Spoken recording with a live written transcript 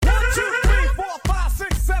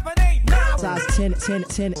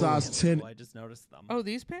Size 10. I just noticed them. Oh,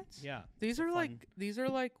 these pants? Yeah. These are fun.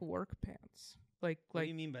 like work pants. What do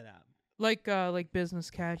you mean by that? Like business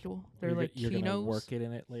casual. They're like you're chinos. gonna work it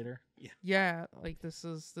in it later. Yeah, like this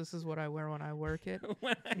is what I wear when I work it.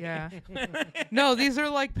 Yeah. No, these are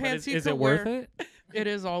like pants you Is could it worth wear. it? It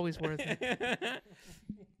is always worth it.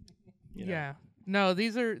 Yeah. No,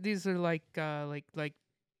 these are like like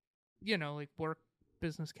work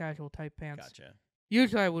business casual type pants. Gotcha.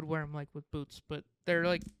 Usually I would wear them like with boots, but they're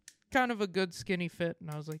like kind of a good skinny fit, and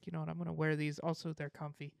I was like, you know what, I'm gonna wear these. Also, they're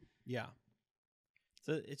comfy. Yeah.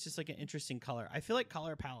 So it's just like an interesting color. I feel like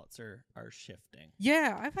color palettes are shifting.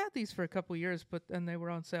 Yeah, I've had these for a couple years, but then they were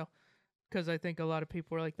on sale because I think a lot of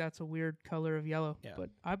people were like, that's a weird color of yellow. Yeah. But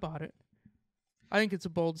I bought it. I think it's a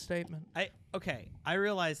bold statement. I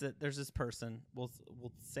realize that there's this person. We'll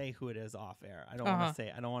say who it is off air. I don't want to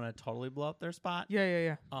say. I don't want to totally blow up their spot.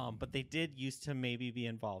 Yeah. But they did used to maybe be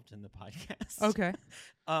involved in the podcast. Okay.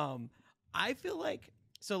 I feel like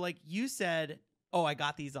like you said, oh, I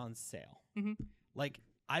got these on sale. Mm-hmm. Like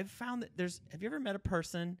I've found that have you ever met a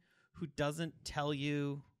person who doesn't tell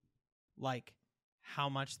you like how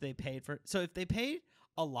much they paid for it? So if they paid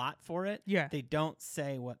a lot for it, yeah, they don't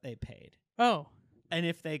say what they paid. Oh. And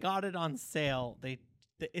if they got it on sale,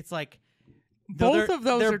 it's like both of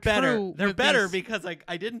those they're are better. true. They're better because like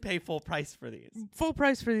I didn't pay full price for these. Full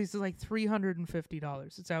price for these is like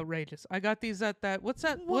 $350. It's outrageous. I got these at that. What's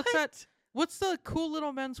that? What? What's that? What's the cool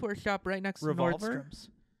little menswear shop right next Revolver? to Nordstrom's?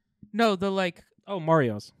 No, the like. Oh,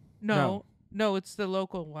 Mario's. No, it's the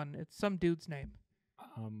local one. It's some dude's name.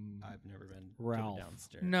 I've never been Ralph.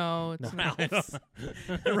 downstairs. No, it's not.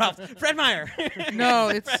 Ralph. Fred Meyer. No,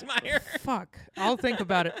 it's Fred Meyer. Fuck. I'll think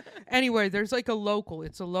about it. Anyway, there's like a local.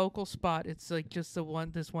 It's a local spot. It's like just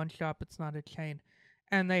this one shop. It's not a chain,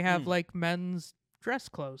 and they have like men's dress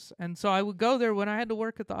clothes. And so I would go there when I had to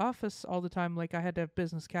work at the office all the time. Like I had to have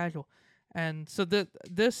business casual, and so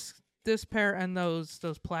this pair and those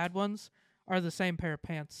plaid ones are the same pair of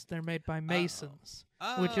pants. They're made by Masons,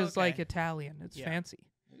 which is like Italian. It's fancy.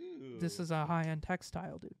 Ooh. This is a high-end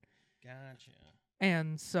textile, dude. Gotcha.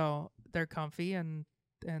 And so they're comfy and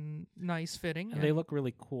nice fitting. And they look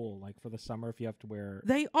really cool, like for the summer if you have to wear.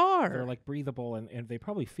 They are. They're like breathable and they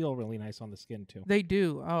probably feel really nice on the skin too. They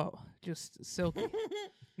do. Oh, just silky.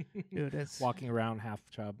 Dude, it's walking around half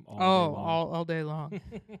chub all day long.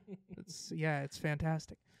 It's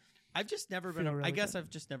fantastic. I've just never been. Really I guess good. I've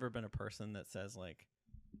just never been a person that says like,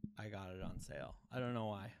 I got it on sale. I don't know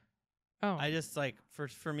why. Oh, I just like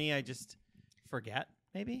for me, I just forget.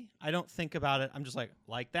 Maybe I don't think about it. I'm just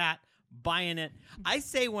like that, buying it. I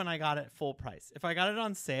say when I got it full price. If I got it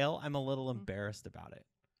on sale, I'm a little embarrassed about it.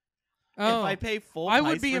 Oh, if I pay full, I price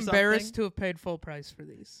would be for embarrassed something, to have paid full price for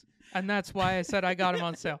these, and that's why I said I got them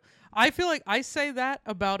on sale. I feel like I say that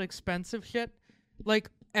about expensive shit, like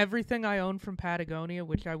everything I own from Patagonia,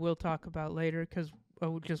 which I will talk about later because I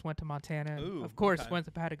just went to Montana. And Ooh, of course, okay. went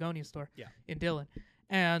to the Patagonia store Yeah. in Dillon.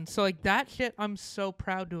 And so, like, that shit, I'm so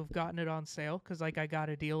proud to have gotten it on sale because, like, I got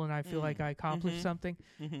a deal and I feel like I accomplished something.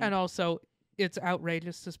 And also, it's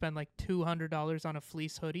outrageous to spend, like, $200 on a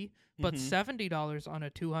fleece hoodie, but $70 on a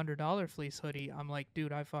 $200 fleece hoodie. I'm like,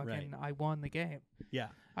 dude, I won the game. Yeah.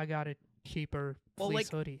 I got a cheaper fleece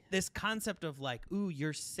hoodie. This concept of like, ooh,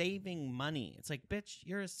 you're saving money. It's like, bitch,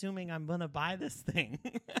 you're assuming I'm gonna buy this thing.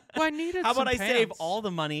 Well, I needed How about some I save pants. all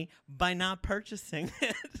the money by not purchasing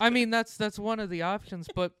it? I mean, that's one of the options,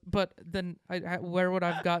 but then where would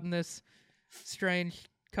I've gotten this strange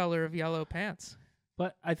color of yellow pants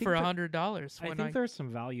But I think for $100? I think there's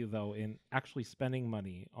some value though in actually spending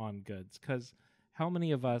money on goods because how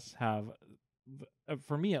many of us have,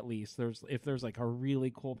 for me at least, if there's like a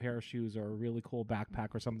really cool pair of shoes or a really cool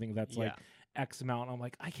backpack or something that's like X amount, I'm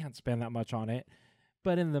like I can't spend that much on it.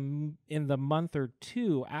 But in the month or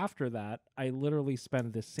two after that, I literally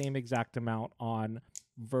spend the same exact amount on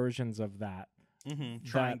versions of that.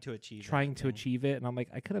 Trying to achieve it, and I'm like,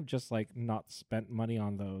 I could have just like not spent money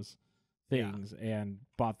on those things and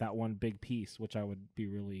bought that one big piece, which I would be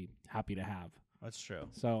really happy to have. That's true.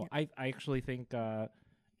 So I actually think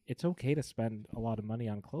it's okay to spend a lot of money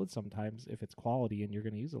on clothes sometimes if it's quality and you're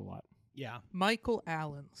going to use it a lot. Yeah. Michael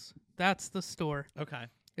Allen's. That's the store. Okay.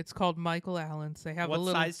 It's called Michael Allen's. They have what a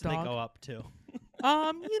little size dog. do they go up to?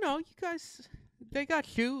 You guys, they got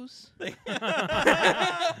shoes.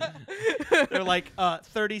 They're like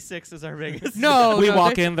 36 is our biggest. No, we no,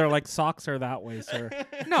 walk in, they're like, socks are that way, sir.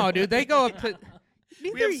 No, dude, they go up to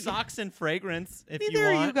We have socks and fragrance if you Neither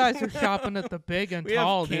of want. you guys are shopping at the big and we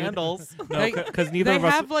tall, have dude. candles. No, because neither They of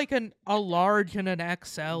us. have like a large and an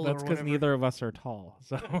XL. That's because neither of us are tall.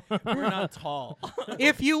 So We're not tall.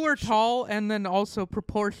 If you were tall and then also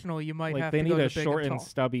proportional, you might like have they to need go to a big short and and tall.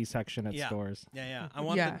 stubby section at Yeah. stores. Yeah. I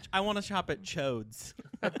want to shop at Chode's.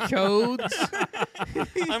 Chodes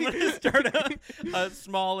I'm gonna start a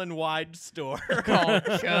small and wide store. called I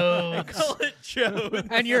Chodes. call it Chode's.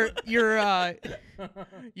 And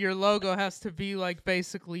your logo has to be like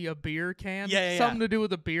basically a beer can. Yeah. Something to do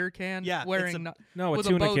with a beer can. Yeah, it's Wearing a- no- No, With a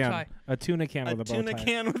a tuna bow can. tie. A tuna can a with a bow tuna tie.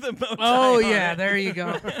 can with a bow tie. Oh on yeah, it. there you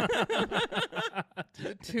go.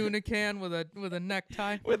 Tuna can with a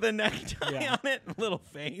necktie. With a necktie Yeah. on it, and little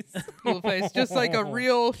face. Little face, just like a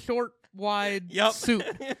real short, wide Yep. suit,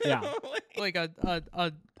 Yeah. like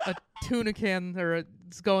a tuna can, or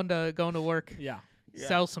it's going to work. Yeah. Yeah.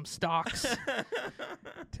 Sell some stocks.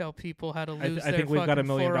 Tell people how to I, lose I their think we've got a $1 fucking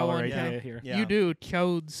million 401k. idea here. Yeah. You do,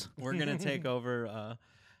 Chodes. We're gonna take over.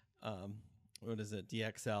 What is it?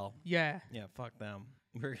 DXL. Yeah. Yeah, fuck them.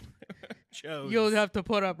 We're gonna Chode's. You'll have to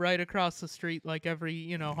put up right across the street like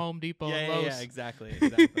every, Home Depot and Yeah, Lowe's. yeah, exactly.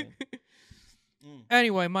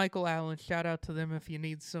 Anyway, Michael Allen, shout out to them if you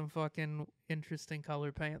need some fucking interesting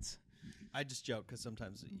color pants. I just joke because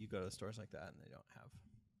sometimes you go to stores like that and they don't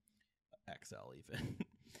have XL even.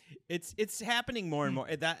 It's happening more and more.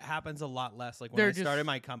 That happens a lot less. Like when They're I just- started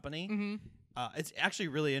my company, Mm-hmm. it's actually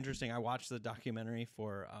really interesting. I watched the documentary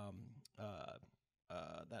for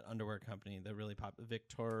that underwear company, the really popular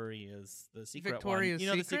Victoria's Secret Victoria's one. You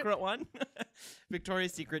know the Secret? Secret one?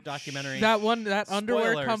 Victoria's Secret documentary. That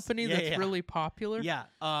underwear Spoilers. company Yeah, that's yeah. really popular. Yeah.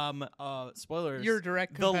 Spoilers. Your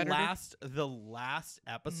direct the competitor. last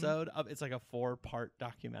episode of it's like a 4-part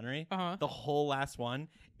documentary. Uh-huh. The whole last one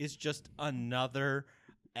is just another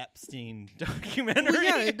Epstein documentary.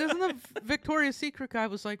 Well, yeah, doesn't the Victoria's Secret guy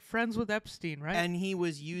was like friends with Epstein, right? And he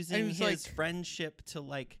was using was his like- friendship to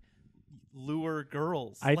like lure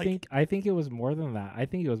girls. I Like, think it was more than that. I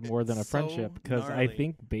think it was more than a So friendship because I gnarly.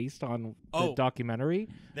 think based on the Oh. documentary,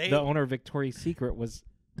 they. the owner of Victoria's Secret was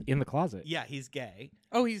in the closet. Yeah, he's gay.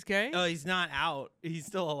 Oh, he's gay? Oh, he's not out. He's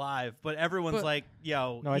still alive. But everyone's But- like,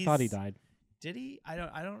 "Yo, No, I thought he he's- died. Did he? I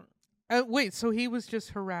don't. Wait, so he was just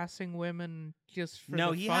harassing women just for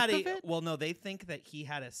No, the he fuck had of a. it? Well, no, they think that he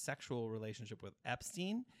had a sexual relationship with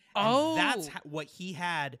Epstein. Oh. And that's what he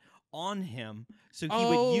had on him. So he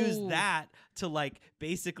would use Oh. that to like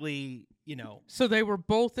basically, So they were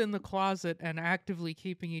both in the closet and actively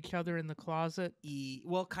keeping each other in the closet he's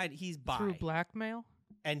bi, through blackmail?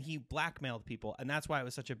 and he blackmailed people, and that's why it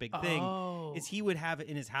was such a big thing. Oh. Is he would have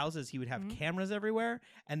in his houses, he would have Mhm. cameras everywhere,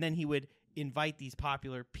 and then he would invite these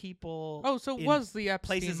popular people. Oh, so it in was the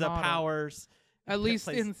Epstein places model. of powers. At least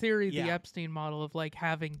place- in theory, the yeah. Epstein model of like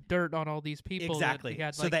having dirt on all these people. Exactly. That he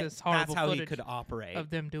had so like that, this horrible that's how he footage could operate. of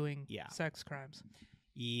them doing Yeah. sex crimes.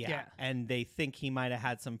 Yeah. And they think he might have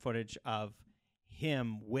had some footage of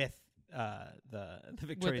him with the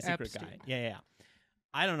Victoria's Secret guy. Epstein. Yeah.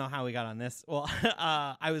 I don't know how we got on this. Well,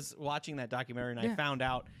 I was watching that documentary and I Yeah. found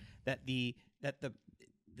out that the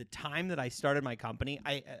time that I started my company,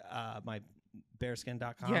 my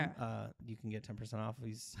bearskin.com, Yeah. you can get 10% off.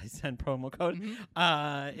 I send promo code.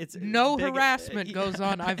 Mhm. It's No big- harassment yeah. goes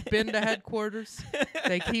on. I've been to headquarters.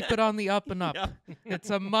 They keep it on the up and up. Yeah. It's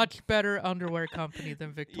a much better underwear company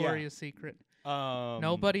than Victoria's Secret.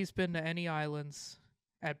 Nobody's been to any islands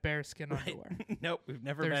at Bearskin Right. Underwear. Nope, we've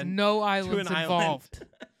never There's been no to islands an involved.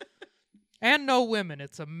 And no women.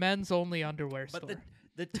 It's a men's only underwear But store.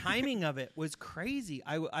 the timing of it was crazy.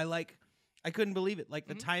 I couldn't believe it. Like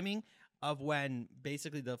the timing of when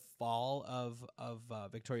basically the fall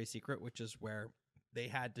of Victoria's Secret, which is where they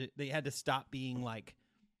had to stop being like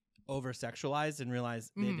over sexualized and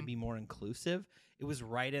realize they had to be more inclusive. It was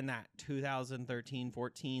right in that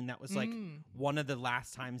 2013-14. That was like one of the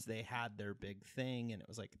last times they had their big thing, and it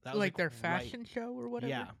was like that was like their right- fashion show or whatever?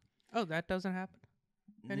 Yeah. Oh, that doesn't happen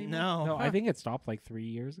anymore? No. No, I think it stopped like 3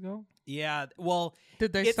 years ago. Yeah. Well,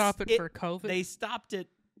 Did they It's- stop it it- for COVID? they stopped it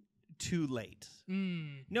too late.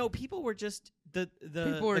 No, people were just the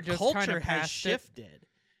People were the just culture kinda has past it. shifted.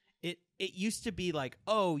 It used to be like,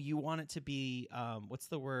 oh, you want it to be what's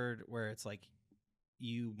the word where it's like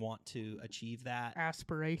you want to achieve that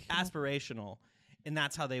Aspiration. aspirational, and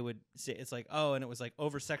that's how they would say it's like, oh, and it was like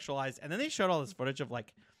over sexualized, and then they showed all this footage of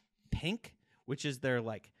like Pink, which is their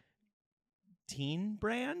like teen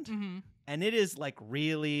brand, and it is like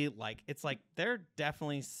really like it's like they're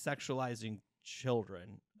definitely sexualizing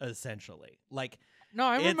children essentially. Like No,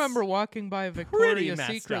 I It's remember walking by a pretty Victoria's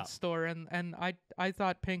messed Secret up. store, and I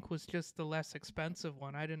thought Pink was just the less expensive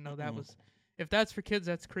one. I didn't know that Mm-mm. was If that's for kids,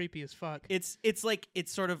 that's creepy as fuck. It's like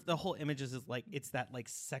it's sort of the whole image is like it's that like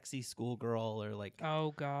sexy schoolgirl or like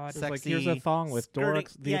Oh God. It's like, sexy here's a thong with skirting- Dora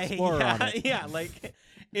the Explorer on it. Yeah, like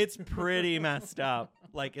it's pretty messed up.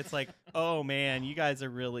 Like it's like, oh man, you guys are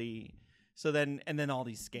really. So then all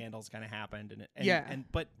these scandals kind of happened,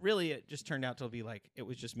 but really it just turned out to be like it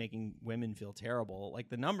was just making women feel terrible. Like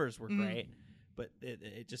the numbers were great, but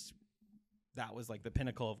it just that was like the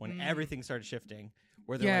pinnacle of when everything started shifting.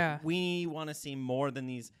 Where they're like, we want to see more than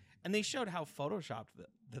these, and they showed how photoshopped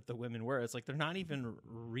that the women were. It's like they're not even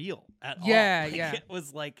real at all. Like, it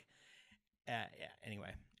was like, anyway.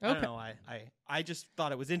 I don't know. I just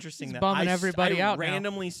thought it was interesting It's that bumming everybody I out now.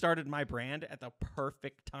 randomly started my brand at the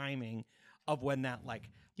perfect timing of when that like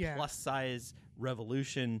plus size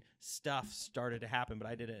revolution stuff started to happen. But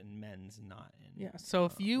I did it in men's and not in So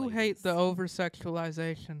if you ladies. hate the over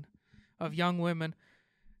sexualization of young women,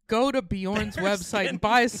 go to Bjorn's website and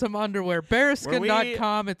buy some underwear.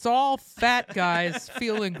 Bearskin.com. It's all fat guys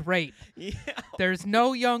feeling great. Yeah. There's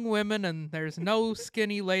no young women and there's no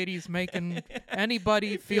skinny ladies making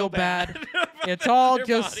anybody feel bad. It's all their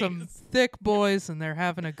just some bodies. thick boys and they're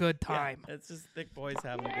having a good time. Yeah, it's just thick boys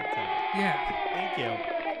having a good time. Yeah. Thank you.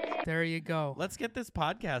 There you go. Let's get this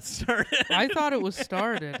podcast started. I thought it was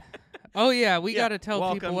started. Oh, yeah. We got to tell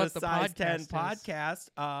Welcome people what to the Size 10 podcast is.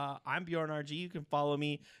 Podcast. I'm Bjorn RG. You can follow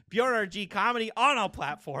me, Bjorn RG Comedy, on all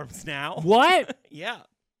platforms now. What? Yeah.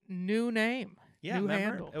 New name. Yeah, New remember?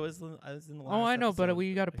 handle. I was in the last Oh, I know, but episode.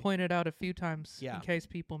 we got to point it out a few times Yeah. in case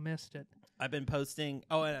people missed it. I've been posting.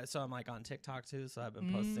 Oh, and so I'm like on TikTok too. So I've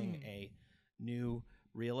been posting a new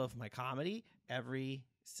reel of my comedy every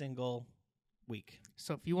single week.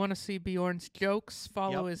 So if you want to see Bjorn's jokes,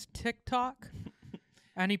 follow his TikTok.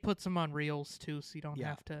 And he puts them on Reels too, so you don't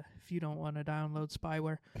have to, if you don't want to download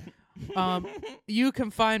spyware. You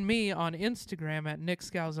can find me on Instagram at Nick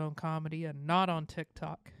Scalzone Comedy and not on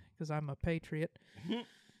TikTok because I'm a patriot.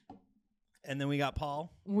 And then we got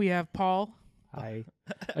Paul. We have Paul. Hi.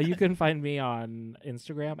 You can find me on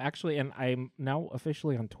Instagram, actually, and I'm now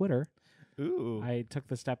officially on Twitter. Ooh. I took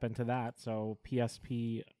the step into that, so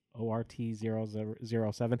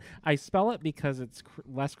PSPORT007. I spell it because it's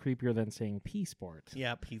less creepier than saying P-Sport.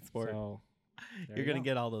 Yeah, Pete Sport. So, You're going to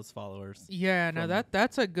get all those followers. Yeah, no,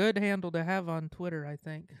 that's a good handle to have on Twitter, I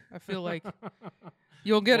think. I feel like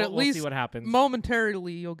you'll get at we'll least see what happens.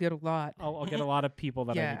 momentarily, you'll get a lot. I'll get a lot of people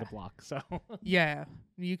that I need to block. So Yeah,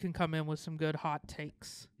 you can come in with some good hot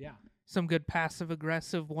takes. yeah, Some good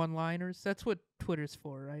passive-aggressive one-liners. That's what Twitter's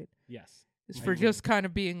for, right? yes, It's for just kind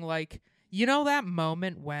of being like, you know that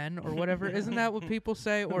moment when, or whatever. Isn't that what people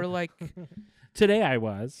say? Or like, today I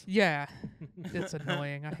was. yeah, it's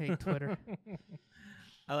annoying. I hate Twitter.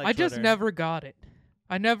 I just Twitter. never got it.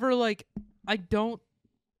 I never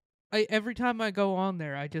every time I go on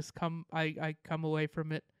there, I come away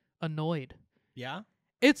from it annoyed. Yeah?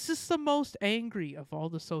 It's just the most angry of all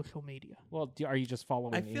the social media. Well, are you just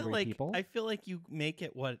following I feel angry like people? I feel like you make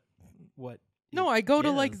it what No, it I go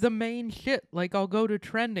to like is. the main shit. Like I'll go to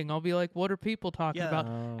trending. I'll be like, what are people talking Yeah. about?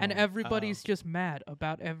 And Oh. everybody's just mad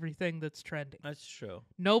about everything that's trending. That's true.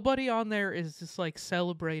 Nobody on there is just like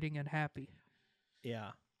celebrating and happy.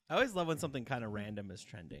 Yeah. I always love when something kind of random is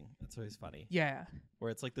trending. That's always funny. Yeah.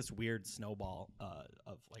 Where it's like this weird snowball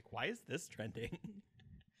of like, why is this trending?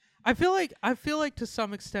 I feel like to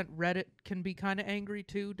some extent Reddit can be kind of angry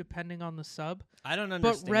too, depending on the sub. I don't But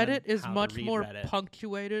understand. Reddit is how to much read more Reddit.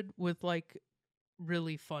 punctuated with like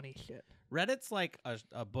really funny shit. Reddit's like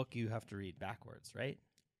a book you have to read backwards, right?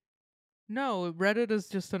 No, Reddit is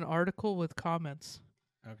just an article with comments.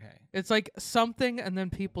 Okay. It's like something and then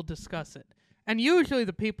people discuss it. And usually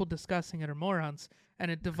the people discussing it are morons and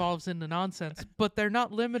it devolves into nonsense, but they're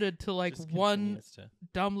not limited to like Just one continues to-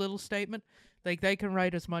 dumb little statement. Like they can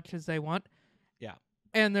write as much as they want. Yeah.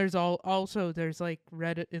 And there's also there's like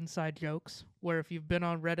Reddit inside jokes where if you've been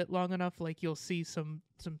on Reddit long enough, like you'll see some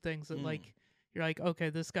things that like you're like, okay,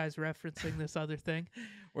 this guy's referencing this other thing.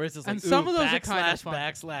 Where it's just And like, some ooh, of those are kinda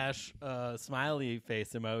fun. / smiley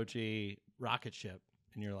face emoji rocket ship,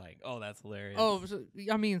 and you're like, oh, that's hilarious. Oh,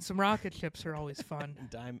 I mean, some rocket ships are always fun.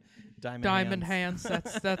 Diamond hands.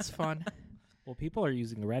 That's fun. Well, people are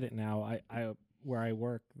using Reddit now. I where I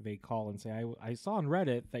work, they call and say, I saw on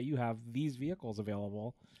Reddit that you have these vehicles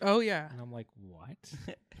available. Oh yeah. And I'm like, what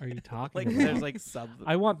are you talking Like about? there's like sub.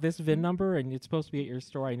 I want this VIN number, and it's supposed to be at your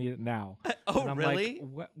store. I need it now. Oh, and I'm really?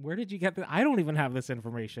 like, where did you get that? I don't even have this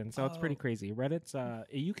information, so it's pretty Oh. crazy. Reddit's,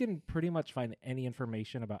 you can pretty much find any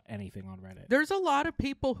information about anything on Reddit. There's a lot of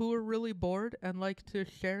people who are really bored and like to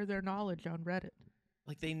share their knowledge on Reddit.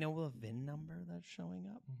 Like they know a VIN number that's showing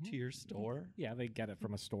up to your store. Yeah, they get it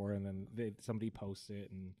from a store, and then somebody posts it,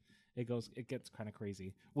 and it gets kind of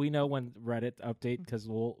crazy. We know when Reddit update because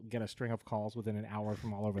we'll get a string of calls within an hour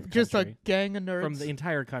from all over the Just country. a gang of nerds. From the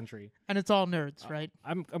entire country. And it's all nerds, right?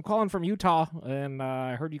 I'm calling from Utah, and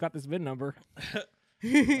I heard you got this VIN number.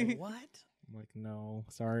 Like, what? I'm like, no,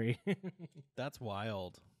 sorry. That's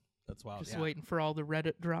wild. That's wild. Just yeah. waiting for all the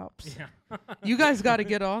Reddit drops. Yeah. You guys got to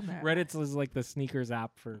get on that. Reddit's is like the sneakers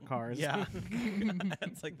app for cars. Yeah.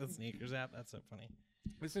 It's like the sneakers app. That's so funny.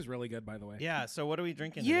 This is really good, by the way. Yeah. So what are we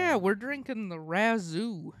drinking? Yeah, today? we're drinking the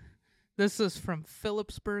Razoo. This is from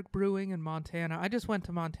Phillipsburg Brewing in Montana. I just went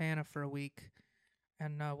to Montana for a week,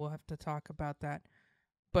 and we'll have to talk about that.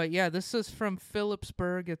 But yeah, this is from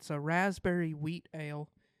Phillipsburg. It's a raspberry wheat ale.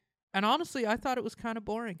 And honestly, I thought it was kind of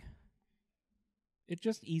boring. It's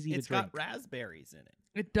just easy It's to drink. got raspberries in it.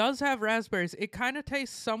 It does have raspberries. It kind of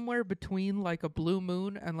tastes somewhere between like a Blue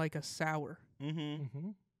Moon and like a sour. Mm-hmm. Mm-hmm.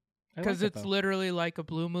 Because it's literally like a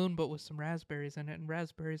Blue Moon, but with some raspberries in it. And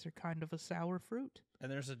raspberries are kind of a sour fruit. And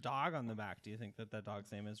there's a dog on the back. Do you think that dog's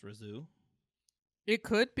name is Razoo? It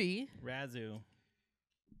could be. Razoo.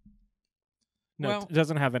 No, well- it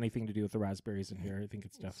doesn't have anything to do with the raspberries in here. I think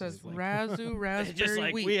it's It definitely says like Razoo It's raspberry just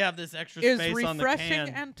like wheat. we have this extra is space on the refreshing can.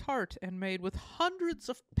 and tart and made with hundreds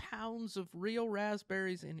of pounds of real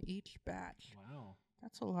raspberries in each batch. wow.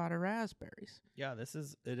 That's a lot of raspberries. Yeah,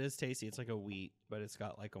 it is tasty. It's like a wheat, but it's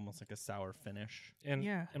got like almost like a sour finish. And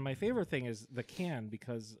Yeah. and my favorite thing is the can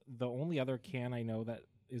because the only other can I know that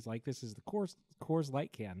is like this is the Coors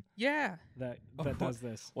Light can Yeah. that Oh, does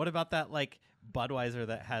this. What about that like Budweiser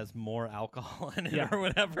that has more alcohol in it Yeah. or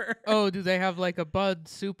whatever? Oh, do they have like a Bud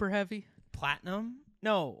Super Heavy? Platinum?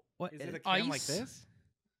 No. What Is it a it- can like Ice? this?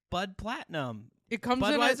 Bud Platinum? It comes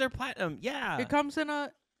Budweiser Platinum. in Yeah. a. It comes in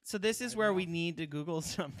a. So this is I where know. we need to Google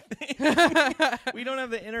something. yeah, We don't have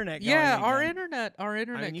the internet. Going our again. internet. Our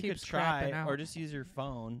internet I mean, you keeps could try crapping out. or just use your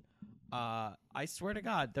phone. I swear to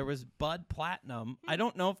God, there was Bud Platinum. I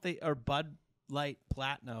don't know if they or Bud Light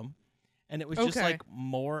Platinum, and it was just Okay. like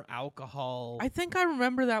more alcohol. I think I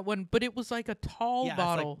remember that one, but it was like a tall yeah,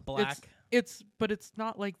 bottle. it's like black. But it's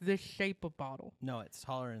not like this shape of bottle. No, it's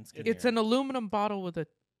taller and skinnier. It's an aluminum bottle with a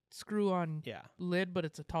screw-on yeah, lid, but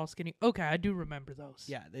it's a tall, skinny. Okay, I do remember those.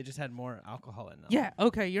 yeah. They just had more alcohol in them. Yeah.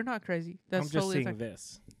 Okay, you're not crazy. That's I'm just totally a seeing thing.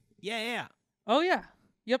 this. yeah. Oh yeah.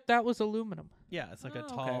 Yep, that was aluminum. Yeah, it's like a Oh,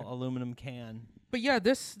 tall okay. aluminum can. But yeah,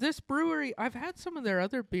 this brewery, I've had some of their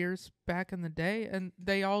other beers back in the day, and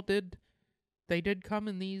they did come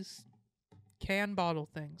in these can bottle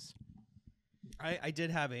things. I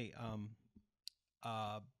did have a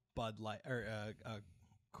Bud Light or a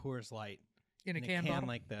Coors Light In a can bottle.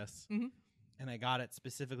 like this, Mhm. and I got it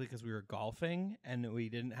specifically because we were golfing and we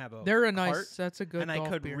didn't have a. They're a cart, nice. That's a good. and I golf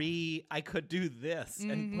could beer. I could do this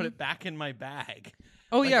and put Mhm. it back in my bag.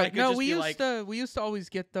 Oh like, I yeah, could no, just we be used like- to always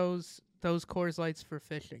get those Coors Lights for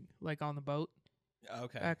fishing, like on the boat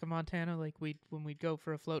Okay, back in Montana. Like when we'd go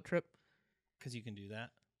for a float trip. because you can do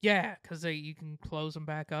that. Yeah, because you can close them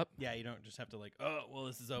back up. Yeah, you don't just have to like, oh, well,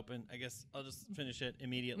 this is open. I guess I'll just finish it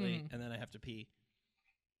immediately, Mhm. and then I have to pee.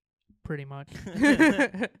 Pretty much.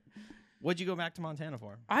 What'd you go back to Montana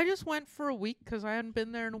for? I just went for a week because I hadn't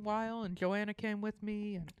been there in a while, and Joanna came with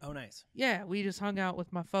me, and Oh, nice. yeah, we just hung out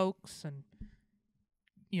with my folks and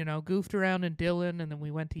goofed around in Dillon, and then we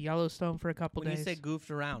went to Yellowstone for a couple When days. you say goofed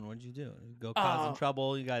around, what'd you do? Go causing Oh.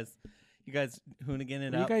 trouble? You guys hoonigan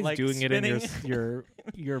it Are you up? guys like doing it in spinning?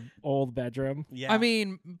 your old bedroom? Yeah. I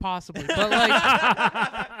mean, possibly, but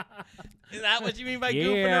like, is that what you mean by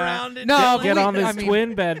goofing Yeah. around? In No, Dillon? Get we- on this I mean-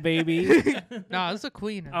 twin bed, baby. no, it was a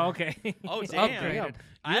queen. in Oh, there. okay. Oh, It's damn. upgraded.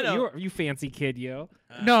 I don't. You fancy kid, yo.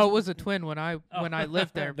 No, it was a twin when I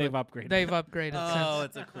lived there. They've but upgraded. They've upgraded Oh,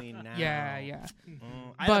 since. it's a queen now. Yeah.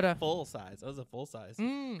 I But, had a full size. I was a full size.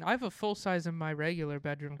 I have a full size in my regular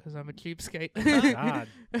bedroom because I'm a cheapskate. God.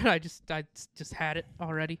 And I just had it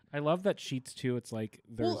already. I love that sheets too. It's like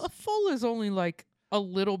there's Well, a full is only like a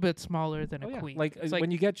little bit smaller than a queen. like It's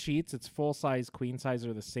when you get sheets, it's full size, queen size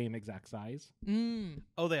are the same exact size.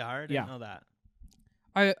 Oh, they are? I didn't Yeah. know that.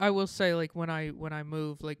 I will say, like, when I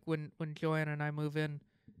move, like when Joanna and I move in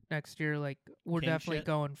next year, like we're King definitely shit?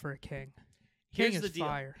 going for a king. Here's King the is deal.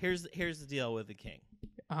 fire. Here's the deal with the king.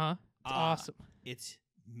 It's awesome. It's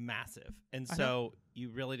massive, and I know. so you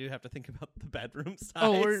really do have to think about the bedroom size.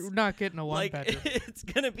 Oh, we're not getting a one like bedroom. it's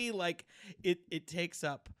gonna be like it takes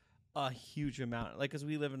up a huge amount. Like, because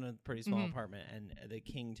we live in a pretty small Mhm. apartment, and the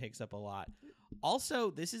king takes up a lot.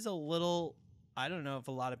 Also, this is a little. I don't know if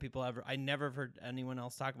a lot of people ever. I never have heard anyone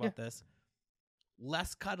else talk about this.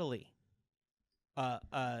 Less cuddly.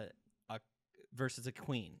 Versus a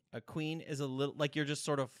queen. A queen is a little like you're just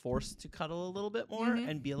sort of forced to cuddle a little bit more Mhm.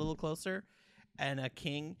 and be a little closer. and a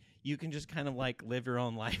king, you can just kind of like live your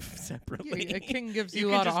own life separately. Yeah, a king gives you you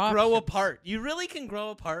a can lot of just grow options. apart. You really can grow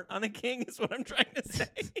apart on a king, is what I'm trying to say.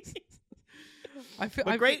 I feel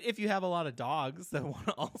But great if you have a lot of dogs that want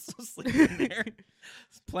to also sleep in there.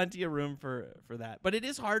 There's plenty of room for that. But it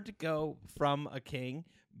is hard to go from a king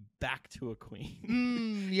back to a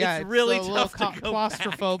queen. Yeah, It's really a little tough to go back.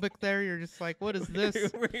 claustrophobic there. You're just like, what is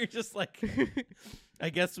this? Where you're just like, I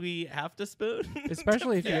guess we have to spoon.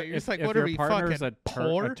 Especially if, Yeah, you're, you're if, just like, if what are your we, partner's fucking a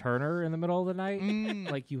poor? turner in the middle of the night, Mm.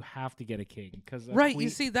 like you have to get a king because Right, you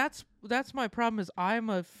see, that's my problem. Is I'm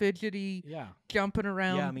a fidgety, Yeah, jumping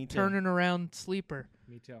around, Yeah, me too. turning around sleeper.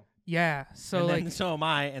 me too. Yeah, so And like, then so am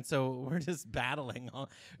I, and so we're just battling.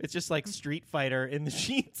 It's just like Street Fighter in the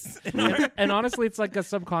sheets. And honestly, it's like a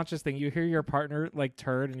subconscious thing. You hear your partner like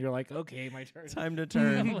turn, and you're like, "Okay, my turn." Time to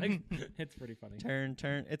turn. like, it's pretty funny.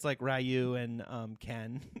 turn. It's like Ryu and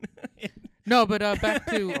Ken. no, but back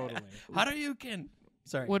to Totally. How do you Ken?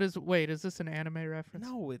 Sorry. wait, is this an anime reference?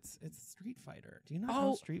 No, it's Street Fighter. Do you not Oh,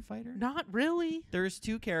 know Street Fighter? Not really. There's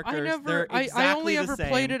two characters. I never. They're I only exactly the ever same.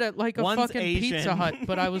 played it at like a One's fucking Pizza Asian. Hut,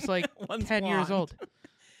 but I was like One's 10 years blonde. old.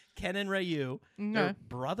 Ken and Ryu. No. They're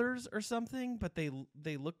brothers or something, but they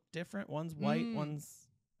look different. One's white, Mm. one's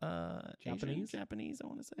Asian, Japanese, I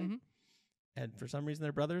want to say. Mhm. And for some reason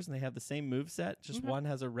they're brothers and they have the same moveset. Just Okay. one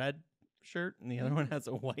has a red shirt and the other one has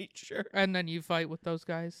a white shirt. And then you fight with those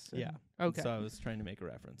guys. and- Yeah. And Okay. So I was trying to make a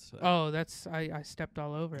reference to that. Oh, that's I stepped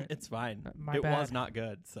all over it. It's fine. My It bad. was not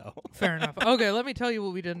good, so. Fair enough. Okay, let me tell you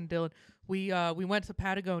what we did in Dillon. We went to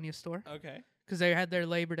Patagonia store Okay. because they had their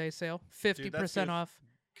Labor Day sale, 50% good. off.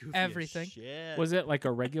 Goofy as Everything. shit. Was it like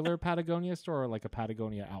a regular Patagonia store or like a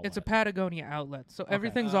Patagonia outlet? It's a Patagonia outlet, so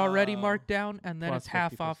everything's already Oh. marked down, and then Plus it's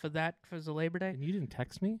half 50%. off of that for the Labor Day. And you didn't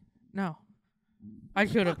text me? No, I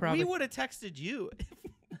should have Fuck, probably. We would have texted you.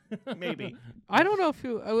 Maybe. I don't know if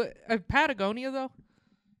you Patagonia though.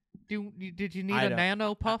 Did you need I a don't-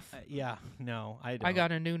 nano puff? Yeah. No, I don't. I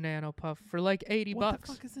got a new nano puff for like $80. What the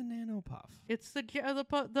fuck is a nano puff? It's the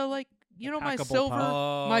like you The know my packable silver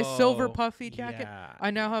puff. my silver Oh, puffy jacket. yeah,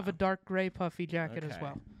 I now have a yeah. dark gray puffy jacket as Okay.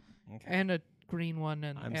 well, Okay. and a green one,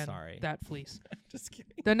 and I'm and sorry. that fleece. Just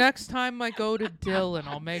kidding. The next time I go to Dillon,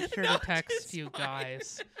 I'll make sure No, to text just you fine.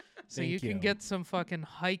 guys so Thank you can you. get some fucking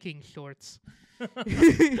hiking shorts.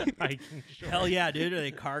 Hell yeah, dude. Are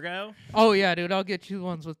they cargo? Oh yeah, dude, I'll get you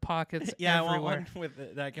ones with pockets Yeah, everywhere. I want one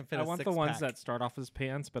with that I can fit. I a want the six ones pack. that start off as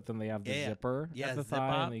pants, but then they have the Yeah, yeah. zipper Yeah, at the zip thigh,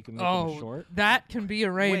 up. and you can make Oh, them short. that can be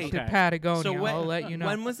arranged Wait. at Okay. Patagonia. So when, I'll let you know.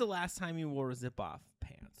 when was the last time you wore zip off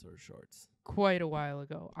pants or shorts? Quite a while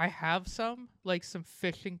ago. I have some, like some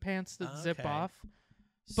fishing pants that zip Okay. off.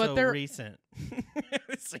 But so they're- recent.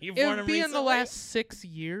 So you've It worn would them be in the recently? last 6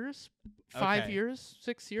 years, 5 Okay. years,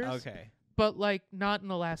 6 years. Okay. But like not in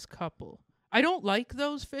the last couple. I don't like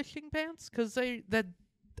those fishing pants because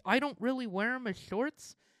I don't really wear them as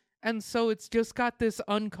shorts, and so it's just got this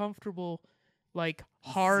uncomfortable, like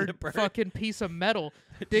hard Zipper. fucking piece of metal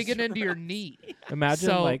digging into your knee. Imagine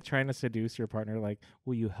So- like trying to seduce your partner, like,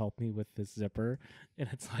 "Will you help me with this zipper?" And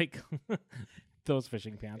it's like those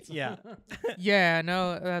fishing pants. Yeah. Yeah,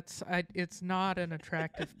 no, it's not an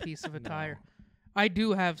attractive piece of No. attire. I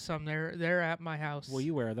do have some. They're at my house. Will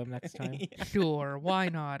you wear them next time? Sure, why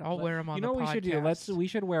not? I'll wear them on You the know what we should do? podcast. We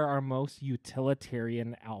should wear our most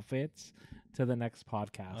utilitarian outfits to the next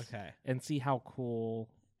podcast. Okay. And see how cool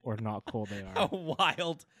or not cool they are. How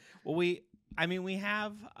wild. Well, we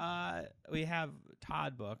have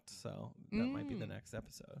Todd booked, so that might be the next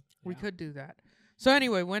episode. We Yeah. could do that. So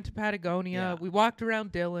anyway, went to Patagonia. Yeah. We walked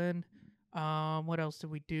around Dillon. What else did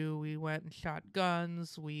we do? We went and shot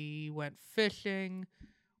guns. We went fishing.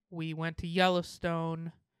 We went to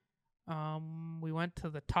Yellowstone. We went to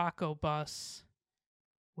the taco bus.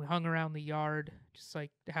 We hung around the yard, just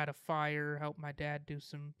like had a fire, helped my dad do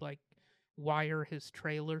some like wire his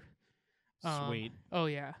trailer. Sweet. Oh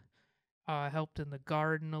yeah. Helped in the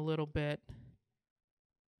garden a little bit.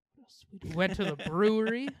 What else did we do? Went to the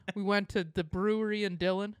brewery. We went to the brewery in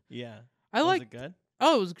Dillon. Yeah. I Was like. it good?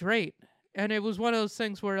 Oh, it was great. And it was one of those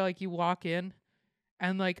things where like you walk in,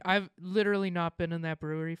 and like I've literally not been in that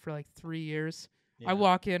brewery for like 3 years. I Yeah.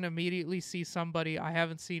 walk in, immediately see somebody I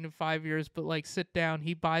haven't seen in 5 years, but like sit down.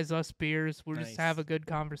 He buys us beers. We just Nice. have a good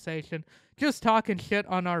conversation, just talking shit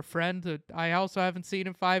on our friend that I also haven't seen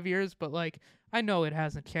in 5 years, but like I know it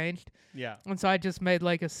hasn't changed. Yeah. And so I just made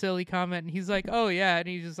like a silly comment, and he's like, "Oh yeah," and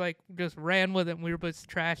he just ran with it. And we were both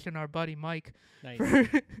trashing our buddy Mike,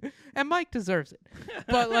 Nice. and Mike deserves it.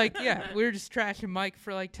 But like, yeah, we were just trashing Mike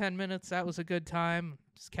for like 10 minutes. That was a good time,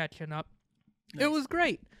 just catching up. Nice. It was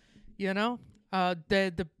great, you know.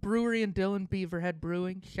 The brewery in Dillon, Beaverhead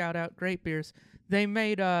Brewing, shout out, great beers. they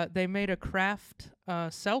made a craft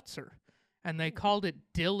seltzer, and they called it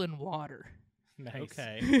Dylan Water. Nice.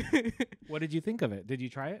 Okay. What did you think of it? Did you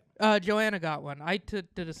try it? Joanna got one. I did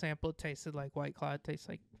a sample. It tasted like White Claw. It tastes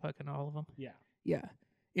like fucking all of them. Yeah. Yeah.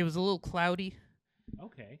 It was a little cloudy.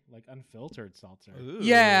 Okay, like unfiltered seltzer. Ooh,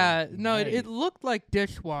 Yeah. No, nice. it looked like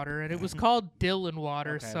dishwater, and it was called Dylan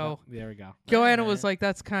Water. Okay, So there we go. Joanna Alright. was like,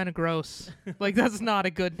 "That's kind of gross. Like, that's not a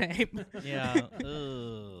good name." Yeah.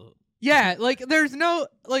 Ooh. Yeah. Like, there's no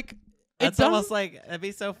like. That's it almost doesn't- like it'd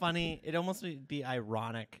be so funny. It almost would be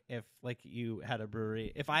ironic if like you had a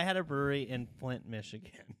brewery. If I had a brewery in Flint,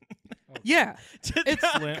 Michigan, Yeah. to It's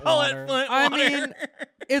not Flint call water. it Flint I water. mean,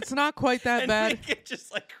 it's not quite that and bad. make it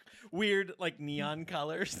just like weird, like neon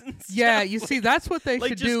colors and stuff. Yeah. You see, that's what they like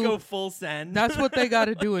should just do. go full send. That's what they got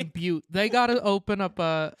to do in Butte. They got to open up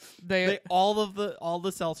a all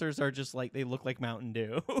the seltzers are just like they look like Mountain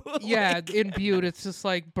Dew. yeah, Like- in Butte it's just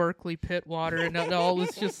like Berkeley pit water and it all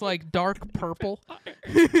is just like dark purple.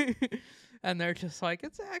 And they're just like,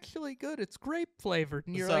 it's actually good. It's grape flavored.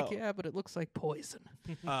 And you're like, So- yeah, but it looks like poison.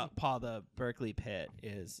 Paul, the Berkeley Pit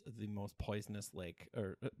is the most poisonous lake,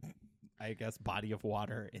 or I guess body of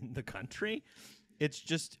water in the country. It's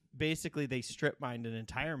just basically they strip mined an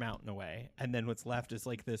entire mountain away, and then what's left is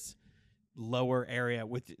like this lower area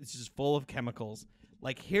with it's just full of chemicals.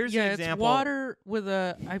 Like here's Yeah, an it's example. water with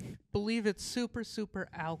I believe it's super, super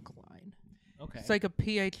alkaline. Okay. It's like a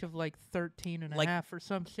pH of like 13 and a Like- half or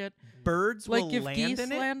some shit. Birds Like will if land geese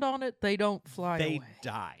in it, land on it, they don't fly they away.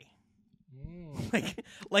 die. Mm.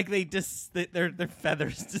 Like they their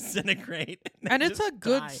feathers disintegrate, And they it's just a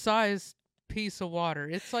good die. sized piece of water.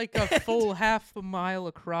 It's like a full half a mile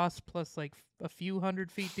across plus like a few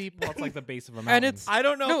 100 feet deep. Well, it's like the base of a mountain. And it's I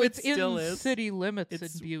don't know no, if it's it still in is. city limits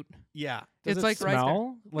It's- in Butte. Yeah. Does it's it like right there.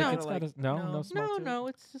 smell? Like No. it's got a, no No. smell No, to it? no,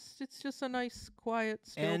 it's just a nice, quiet,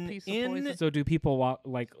 still And piece of in- poison. So do people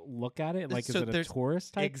look at it? Like, So is it a there's-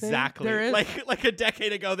 tourist type Exactly. There is- Like a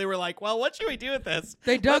decade ago, they were like, "Well, what should we do with this?"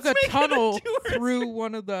 They dug Let's a make it a tunnel tourist- through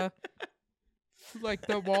one of the like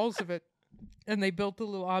the walls of it, and they built a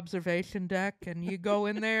little observation deck. And you go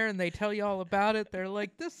in there, and they tell you all about it. They're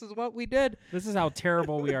like, "This is what we did." thing? This is how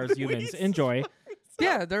terrible we are as humans. Enjoy.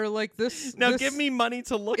 Yeah, they're like this. Now this give me money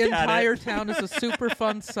to look at entire it. town is a super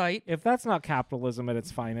fun site. If that's not capitalism at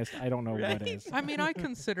its finest, I don't know what Right. is. I mean, I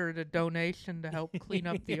consider it a donation to help clean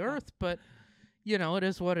up the earth, but you know, it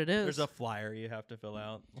is what it is. There's a flyer you have to fill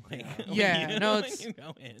out. Like, Yeah, when you, no, when it's- you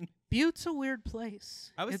go in. Butte's a weird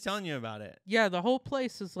place. I was It's- telling you about it. Yeah, the whole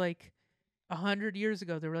place is like 100 years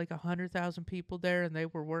ago. There were like 100,000 people there, and they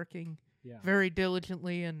were working Yeah. very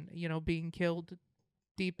diligently and, you know, being killed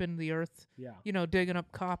deep in the earth, Yeah. you know, digging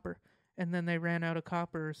up copper. And then they ran out of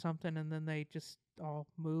copper or something, and then they just all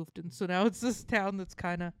moved. And so now it's this town that's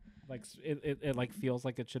kind of Like it like feels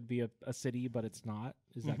like it should be a city, but it's not.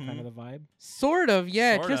 Is that kind of the vibe? sort of,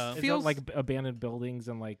 yeah, Sort it just of. Is feels that like abandoned buildings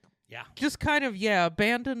and like Yeah. just kind of, yeah,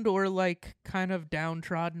 abandoned or like kind of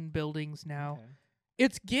downtrodden buildings now. okay.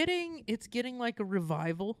 It's getting like a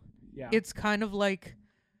revival. Yeah. It's kind of like,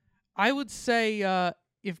 I would say,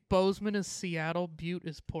 if Bozeman is Seattle, Butte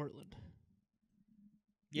is Portland.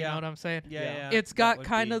 You know what I'm saying? Yeah, Yeah. yeah. It's that got would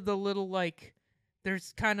kind be- of the little like,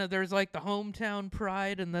 there's like the hometown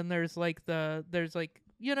pride, and then there's like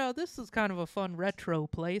you know, this is kind of a fun retro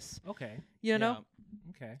place. okay. You know,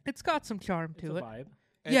 Okay. it's got some charm It's to a it. vibe.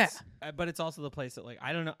 Yeah. But it's also the place that like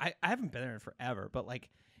I don't know. I haven't been there in forever, but like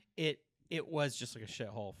it was just like a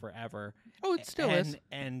shithole forever. Oh, it still is.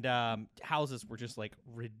 And houses were just like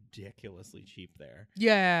ridiculously cheap there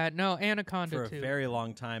Yeah, no, Anaconda for a too. very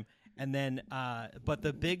long time. And then, but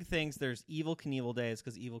the big things, there's Evil Knievel Days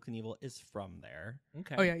because Evil Knievel is from there.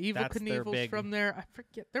 Okay. Oh yeah, Evil That's their Knievel's big- from there. I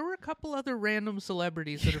forget. There were a couple other random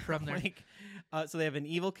celebrities that are from there. Like, so they have an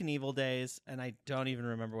Evil Knievel Days, and I don't even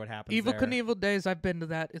remember what happens. Evil there. Knievel Days, I've been to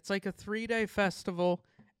that. It's like a 3-day festival,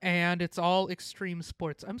 and it's all extreme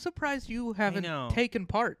sports. I'm surprised you haven't know. taken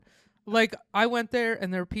part. Like, I went there,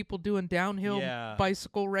 and there were people doing downhill Yeah.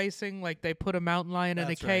 bicycle racing. Like, they put a mountain lion in a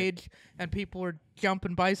That's right. cage, and people were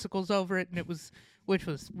jumping bicycles over it, and which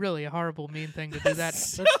was really a horrible, mean thing to do that.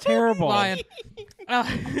 That's terrible. Lion.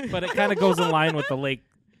 But it kind of goes in line with the lake.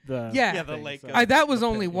 The Yeah. Yeah, the thing, lake so- goes- That was the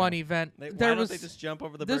only pit, one yeah. event. Why There don't was they just jump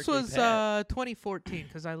over the this Berkeley was pit? 2014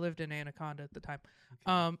 because I lived in Anaconda at the time.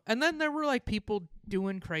 And then there were like people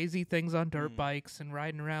doing crazy things on dirt bikes and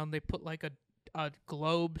riding around. They put like a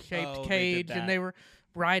globe shaped Oh, they did cage that. and they were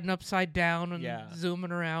riding upside down and Yeah.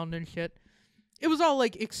 zooming around and shit. It was all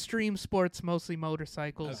like extreme sports, mostly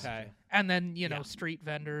motorcycles. Okay. And then, you know, Yeah. street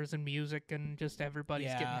vendors and music and just everybody's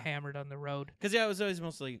Yeah. getting hammered on the road. Because yeah, it was always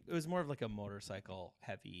mostly it was more of like a motorcycle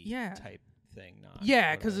heavy Yeah. type thing, not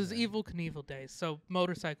Yeah, what because was it's in. Evil Knievel Day, so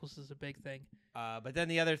motorcycles is a big thing. But then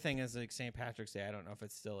the other thing is like St. Patrick's Day. I don't know if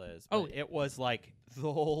it still is. Oh, But it was like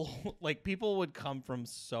the whole like people would come from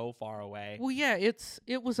so far away. Well, yeah,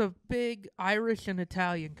 it was a big Irish and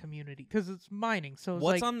Italian community because it's mining. So it's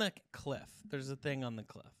What's like, on the cliff? There's a thing on the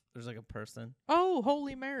cliff. There's like a person. oh,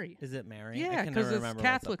 Holy Mary, Is it Mary? Yeah, I can 'cause never it's remember what's up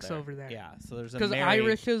Catholics there. over there. Yeah, so there's a because Mary.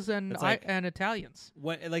 Irishes and It's like- and Italians.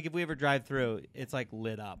 Like if we ever drive through, it's like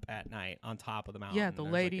lit up at night on top of the mountain. Yeah, the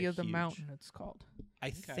There's, Lady like, a of the huge- Mountain, it's called. I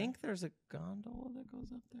think there's a gondola that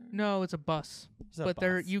goes up there. No, it's a bus, There's a but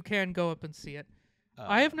there bus. you can go up and see it. Uh,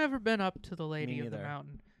 I have never been up to the Lady of the neither.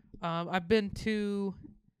 Mountain. I've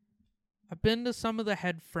been to some of the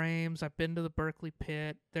head frames. I've been to the Berkeley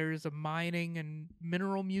Pit. There's a mining and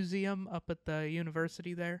mineral museum up at the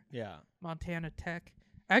university there, Yeah. Montana Tech.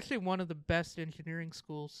 Actually, one of the best engineering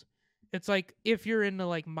schools. It's like if you're into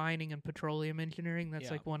like mining and petroleum engineering, that's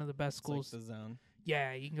Yeah. like one of the best It's like schools. the zone.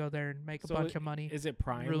 Yeah, you can go there and make a So bunch of money. Is it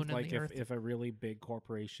primed? ruining Like the earth. if a really big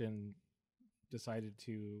corporation decided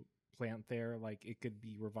to plant there, like it could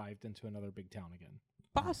be revived into another big town again.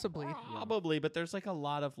 Possibly. Probably, but there's like a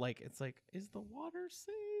lot of like it's like is the water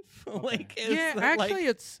safe? like is Yeah, that, actually,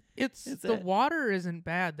 like, it's is the it? water isn't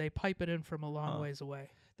bad. They pipe it in from a long Huh. ways away.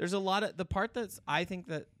 there's a lot of the part that's I think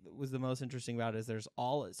that was the most interesting about it is there's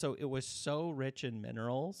all so it was so rich in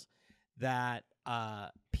minerals that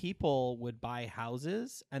people would buy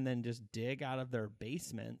houses and then just dig out of their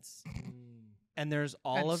basements and there's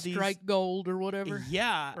all and of these strike gold or whatever.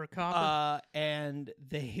 yeah or copper. and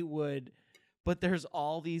they would but there's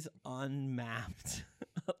all these unmapped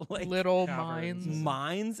like Little caverns. mines.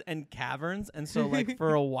 mines and caverns, and so like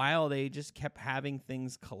for a while they just kept having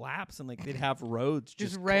things collapse, and like they'd have roads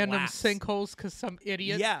Just just random collapse. sinkholes because some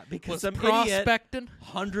idiot Yeah, because was some idiot prospecting.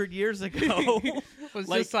 100 years ago, was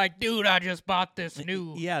like- just like, dude, I just bought this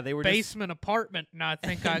new yeah, they were basement apartment, and I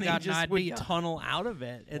think I and got they an just idea. would tunnel out of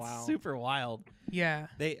it. It's Wow. super wild. Yeah,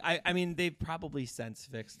 I mean, they've probably since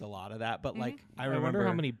fixed a lot of that, but like I I remember wonder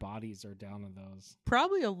how many bodies are down in those.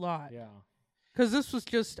 probably a lot. Yeah, Because this was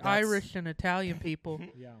just That's- Irish and Italian people,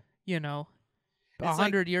 yeah. you know, It's like-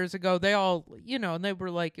 100 years ago. They all, you know, and they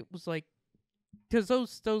were like, it was like, because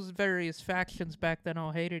those various factions back then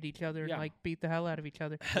all hated each other Yeah. and like beat the hell out of each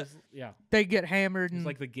other. Yeah, They get hammered it's and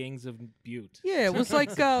like the gangs of Butte. yeah, it was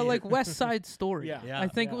like West Side Story. Yeah. Yeah. I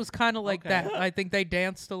think Yeah. it was kind of like Okay. that. I think they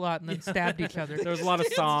danced a lot and then stabbed each other. There was a lot of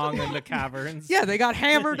song in the caverns. Yeah, they got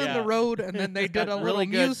hammered in Yeah. the road and then they did a Really little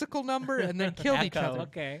good musical number and then killed each echo. other.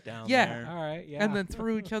 Okay. down Yeah. there. All right. Yeah. And then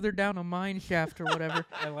threw each other down a mine shaft or whatever.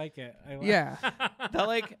 I like it. Yeah.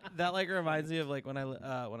 that reminds me of like when I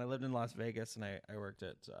lived in Las Vegas and I worked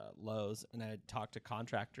at Lowe's and I talked to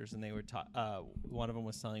contractors and they were one of them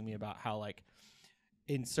was telling me about how like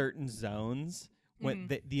in certain zones when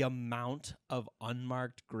the amount of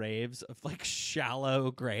unmarked graves of like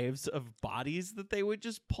shallow graves of bodies that they would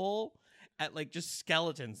just pull at like just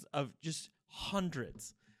skeletons of just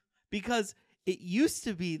hundreds because it used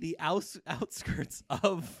to be the outskirts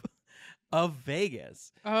of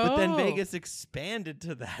Vegas. But then Oh. Vegas expanded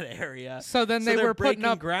to that area. So then So they they're were putting breaking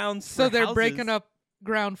up grounds. So for they're houses. breaking up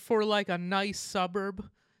ground for like a nice suburb.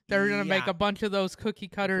 They're gonna make Yeah. a bunch of those cookie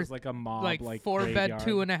It cutters, was like a mob, like, like 4-bed, graveyard.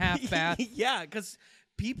 2.5 bath. yeah, because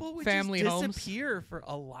people would Family just homes. disappear for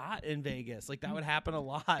a lot in Vegas. Like that would happen a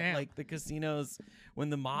lot. Damn. Like the casinos when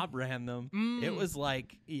the mob ran them, it was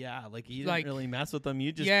like like you didn't Like- really mess with them.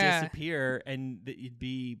 You just Yeah. disappear and you'd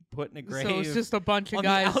be put in a grave. So it's just a bunch of on the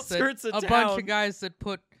guys outskirts that of a bunch town. of guys that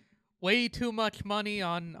put way too much money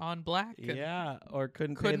on black. And yeah, or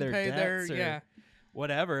couldn't couldn't pay their their debts or yeah.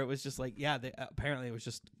 whatever. It was just like they, apparently it was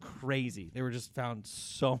just crazy. They were just found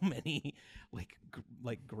so many like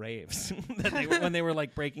graves that when they were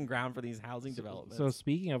like breaking ground for these housing developments. So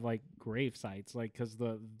speaking of like grave sites, like because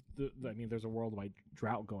I mean, there's a worldwide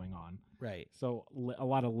drought going on. right. So a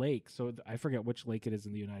lot of lakes. So I forget which lake it is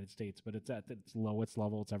in the United States, but it's at its lowest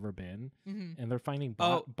level it's ever been, and they're finding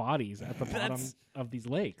bodies at the bottom That's- of these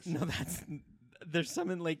lakes. No, there's some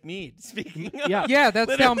in Lake Mead. Speaking of, Yeah. Yeah,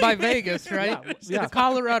 that's down by Literally. Vegas, right? Yeah. The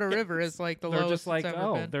Colorado River is like the They're lowest just like, it's ever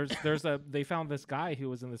oh, been. they found this guy who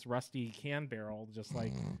was in this rusty can barrel just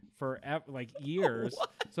like for like years.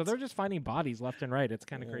 So they're just finding bodies left and right. It's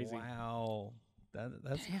kind of crazy. Wow,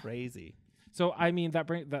 that's crazy. So I mean that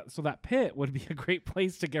pit would be a great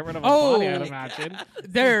place to get rid of a Oh, body, I'd imagine.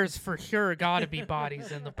 There's for sure got to be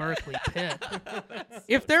bodies in the Berkeley pit.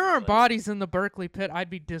 If there aren't bodies in the Berkeley pit, I'd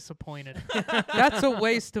be disappointed. That's a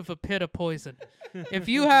waste of a pit of poison. If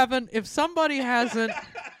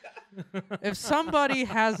somebody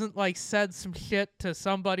hasn't like said some shit to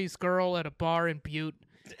somebody's girl at a bar in Butte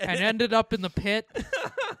and ended up in the pit.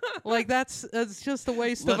 Like that's just a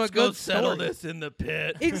waste of a Let's good go settle story. this in the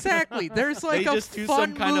pit. Exactly. There's like they a just do fun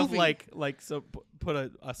some kind movie. of like so put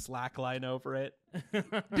a slack line over it.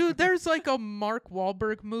 Dude, there's like a Mark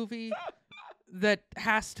Wahlberg movie that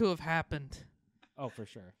has to have happened Oh, for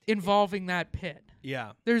sure. involving that pit.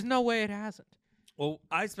 Yeah. There's no way it hasn't. Well,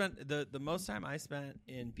 I spent the most time I spent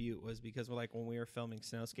in Butte was because we're like when we were filming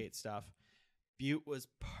snow skate stuff, Butte was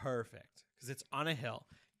perfect because it's on a hill,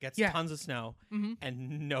 gets Yeah. tons of snow, Mhm.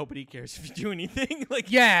 and nobody cares if you do anything. Like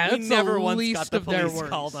Yeah, we that's never the once least got the of their police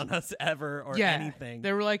called worries. on us ever or Yeah. anything.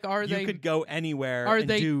 They were like, are you they could go anywhere are and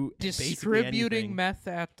they do basically distributing anything. meth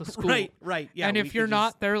at the school? Right, yeah. and we if you're could not,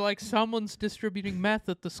 just- they're like, someone's distributing meth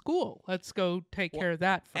at the school. Let's go take care of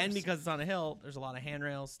that first. and because it's on a hill, there's a lot of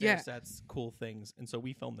handrails, Yeah. stair sets, cool things, and so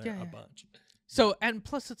we filmed there Yeah. a bunch. so, and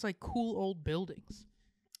plus it's like cool old buildings.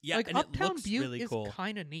 Yeah, like and it Uptown looks Butte really is cool.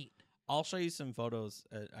 kind of neat. I'll show you some photos.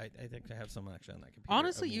 I think I have some actually on that computer.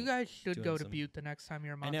 Honestly, of you me guys should doing go to some- Butte the next time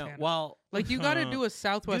you're in I Montana. know. Well, like you got to do a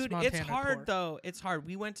Southwest dude, Montana it's hard tour. though. It's hard.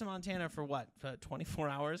 We went to Montana for what? 24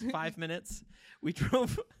 hours, 5 minutes. We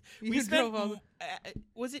drove. You we spent. drove all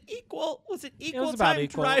Was it equal? Was it It equal was about time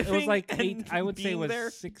equal. driving? It was like and 8. I would say it being was there?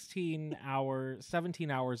 16 hours, 17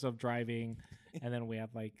 hours of driving, and then we had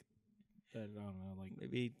like I don't know, like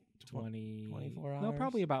Maybe 20, 24 No, hours?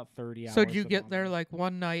 probably about 30 hours. So did you of get there Montana. like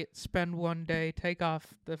one night, spend one day, take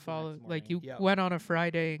off the follow? Like you morning. Yep. went on a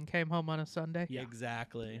Friday and came home on a Sunday. Yeah.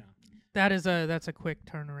 Exactly. Yeah. That's a quick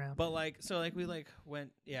turnaround. But we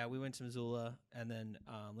went. Yeah, we went to Missoula and then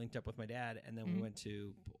linked up with my dad, and then Mhm. we went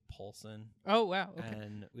to Polson. Oh wow. Okay.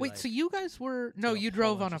 And we, Wait, like, so you guys were did no, a you whole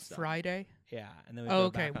drove bunch on a of stuff. Friday. Yeah, and then we Oh, drove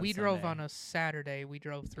okay. back on We drove Sunday. on a Saturday. We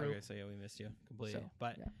drove through. Okay, so yeah, we missed you completely. So,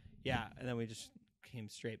 But yeah. yeah, and then we just came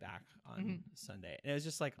straight back on Mhm. Sunday. And it was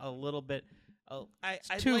just like a little bit. I'd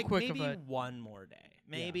too like quick of maybe a- one more day,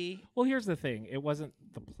 maybe. Well, here's the thing. It wasn't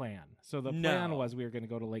the plan. So the plan No. was we were going to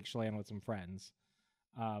go to Lake Chelan with some friends.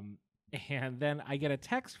 And then I get a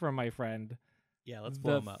text from my friend Yeah, let's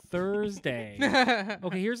blow the them up. Thursday.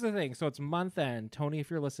 Okay, here's the thing. So it's month end. Tony, if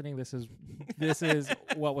you're listening, this is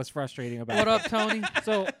what was frustrating about What it. up, Tony?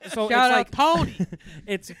 So Shout it's out like Tony.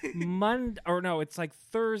 it's Monday, or no, it's like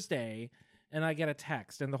Thursday, and I get a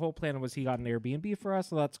text, and the whole plan was he got an Airbnb for us,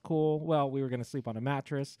 so that's cool. Well, we were going to sleep on a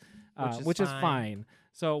mattress, which is fine.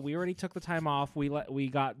 So we already took the time off. We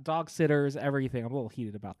got dog sitters, everything. I'm a little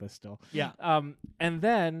heated about this still. Yeah. And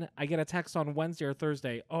then I get a text on Wednesday or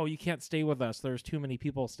Thursday. Oh, you can't stay with us. There's too many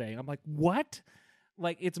people staying. I'm like, what?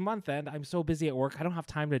 Like, it's month end. I'm so busy at work. I don't have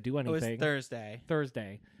time to do It was anything. Thursday.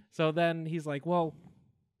 Thursday. So then he's like, well,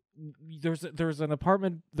 there's an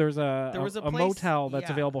apartment, there was a place- motel that's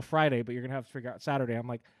yeah. available Friday, but you're gonna have to figure out Saturday. I'm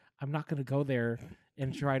like, I'm not gonna go there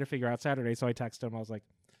and try to figure out Saturday. So I texted him. I was like,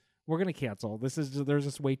 we're gonna cancel. There's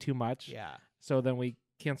just way too much. Yeah. So then we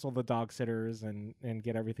cancel the dog sitters and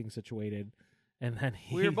get everything situated, and then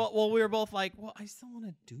We were both like, well, I still want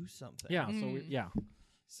to do something. yeah. So we, Mm. yeah.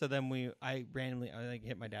 So then I like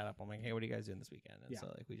hit my dad up. I'm like, hey, what are you guys doing this weekend? And Yeah. so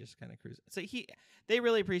like we just kind of cruise. So they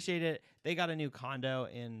really appreciate it. They got a new condo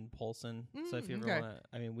in Polson. So if you ever okay. want to,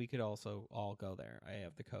 I mean, we could also all go there. I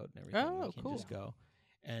have the code and everything. Oh, we can cool. just go.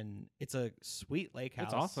 And it's a sweet lake house.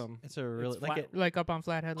 It's awesome. It's a really It's like flat- it Like up on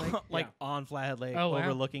Flathead Lake. like Yeah. on Flathead Lake, Oh, wow.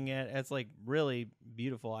 overlooking it. It's like really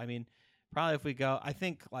beautiful. I mean, probably if we go, I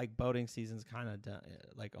think like boating season's kind of done,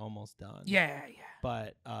 like almost done. Yeah.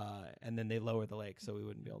 But and then they lower the lake, so we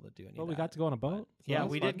wouldn't be able to do any. But of we that. got to go on a boat. So Yeah, that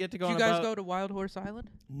was we fun. did get to go Did on you a guys boat. go to Wild Horse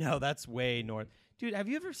Island? No, that's way north. Dude, have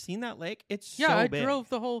you ever seen that lake? It's Yeah, so I big. drove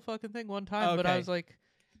the whole fucking thing one time, but I Okay. was like,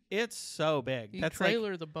 It's so big. you That's like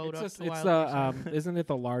trailer the boat up It's to it's Wild Horse the Island. isn't it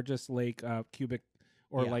the largest lake cubic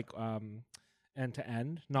or Yeah. like end to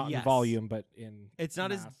end, not in Yes. volume but in it's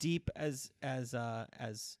not as mass. deep as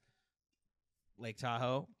Lake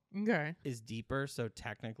Tahoe Okay. is deeper, so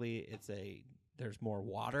technically there's more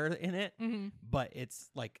water in it, Mm-hmm. but it's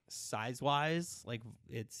like size-wise, like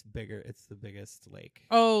it's bigger. It's the biggest lake.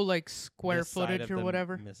 Oh, like square this side footage of or the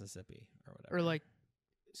whatever, Mississippi or whatever. or like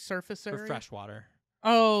surface for area. freshwater.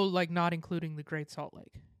 Oh, like not including the Great Salt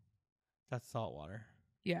Lake. That's saltwater.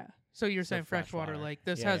 Yeah. So you're So saying freshwater freshwater. lake.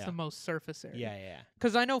 This Yeah, has yeah. the most surface area. Yeah, yeah.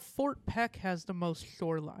 Because I know Fort Peck has the most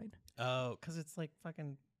shoreline. Oh, because it's like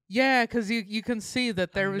fucking. Yeah, because you can see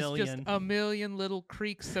that there was just million. a million little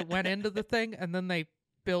creeks that went into the thing, and then they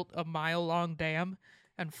built a mile-long dam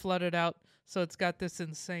and flooded out. So it's got this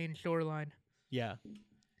insane shoreline. Yeah.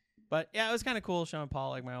 But yeah, it was kind of cool showing Paul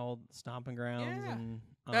like my old stomping grounds. Yeah. And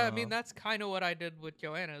I mean, that's kind of what I did with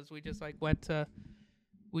Joanna. Is we just like went to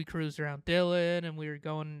we cruised around Dillon, and we were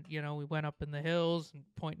going, we went up in the hills and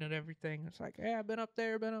pointing at everything. It's like, yeah, I've been up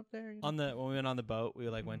there. When we went on the boat, we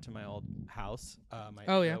went to my old house,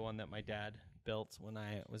 yeah. the one that my dad built when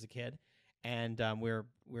I was a kid, and we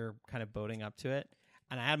were kind of boating up to it,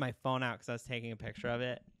 and I had my phone out because I was taking a picture of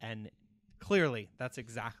it, and clearly that's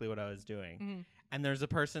exactly what I was doing. Mm-hmm. And there's a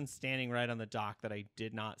person standing right on the dock that I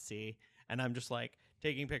did not see, and I'm just like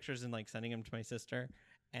taking pictures and like sending them to my sister,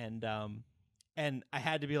 and I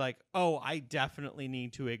had to be like, oh, I definitely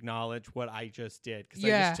need to acknowledge what I just did because I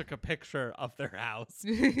just took a picture of their house.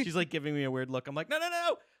 She's like giving me a weird look. I'm like, no.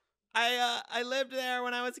 I lived there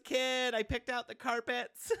when I was a kid. I picked out the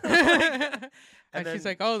carpets. and she's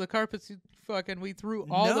like, oh, the carpets, we threw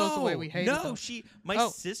all those away. We hated them. My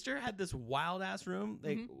sister had this wild ass room.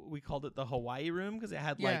 We called it the Hawaii room because it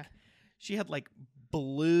had she had like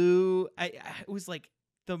blue. It was like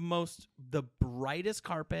the brightest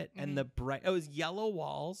carpet and it was yellow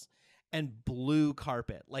walls and blue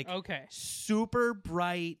carpet, like super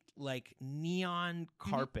bright, like neon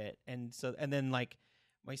carpet. And then like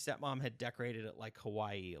my stepmom had decorated it like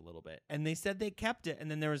Hawaii a little bit, and they said they kept it.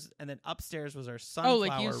 And then upstairs was our sunflower room. Oh,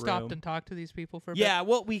 like you stopped and talked to these people for a bit? Yeah,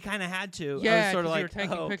 well, we kind of had to. Yeah, I was sort of like, you were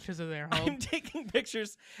taking pictures of their home. I'm taking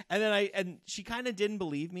pictures, and then she kind of didn't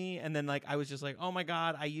believe me, and then like I was just like, oh my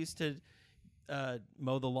god, I used to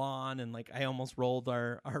mow the lawn, and like I almost rolled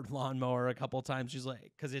our lawnmower a couple times. She's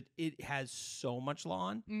like, because it has so much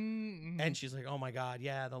lawn, and she's like, oh my god,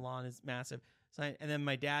 yeah, the lawn is massive. And then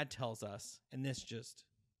my dad tells us, and this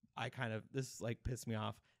like pissed me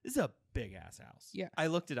off. This is a big ass house. Yeah, I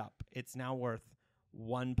looked it up. It's now worth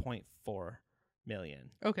 $1.4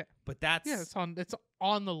 million. Okay, but that's it's on the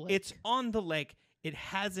lake. It's on the lake. It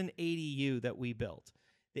has an ADU that we built.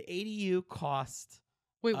 The ADU cost.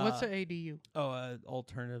 Wait, what's an ADU? Oh, an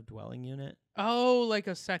alternative dwelling unit. Oh, like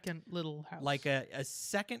a second little house. Like a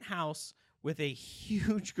second house with a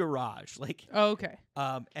huge garage. Like okay.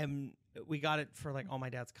 And we got it for like all my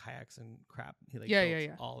dad's kayaks and crap. He like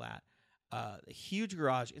built all that. A huge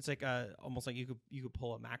garage. It's like almost like you could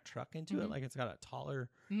pull a Mack truck into it. Like it's got a taller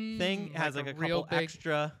thing. It has like a couple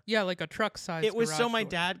extra. Yeah, like a truck size. It was so my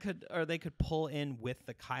dad they could pull in with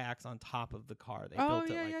the kayaks on top of the car. They built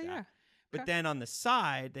it like that. Yeah. But then on the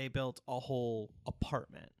side, they built a whole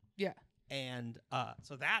apartment. Yeah. And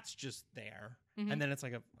so that's just there. And then it's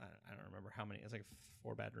like I don't remember how many. It's like a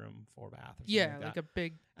 4-bedroom, 4-bath. Or something like a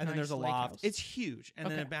big. And then there's a loft. House. It's huge. And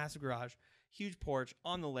then a massive garage, huge porch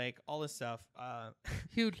on the lake, all this stuff.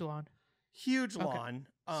 Huge lawn. Huge lawn.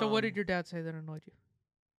 So what did your dad say that annoyed you?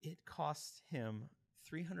 It cost him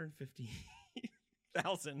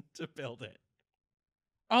 $350,000 to build it.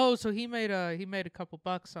 Oh, so he made a couple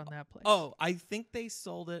bucks on that place. Oh, I think they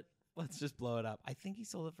sold it. Let's just blow it up. I think he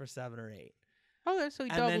sold it for 7 or 8. Okay, so he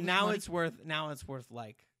doubled. And then now it's worth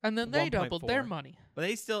like. And then they doubled their money. But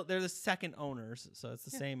they're the second owners, so it's the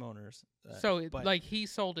same owners. Like he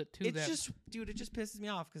sold it to them. It's just, dude, it just pisses me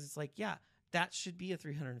off because it's like, yeah, that should be a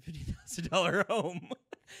 $350,000 home,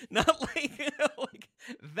 not like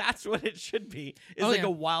that's what it should be. It's a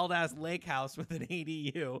wild ass lake house with an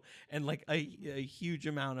ADU and like a huge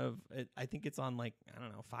amount of. I think it's on like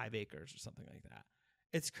 5 acres or something like that.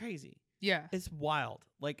 It's crazy. Yeah, it's wild.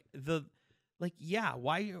 Why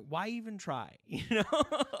even try? You know.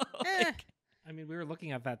 I mean, we were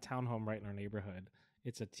looking at that townhome right in our neighborhood.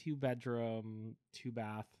 It's a 2-bedroom,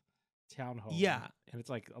 2-bath townhome. Yeah. And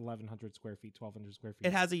it's like 1,100 square feet, 1,200 square feet.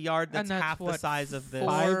 It has a yard that's half the size of this.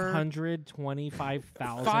 $525,000.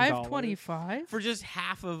 $525 for just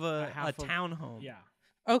half of a townhome. Yeah.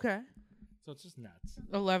 Okay. So it's just nuts.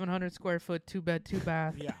 1,100 square foot, 2-bed,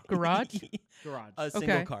 2-bath. Yeah. Garage. A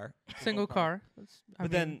single car. Single car.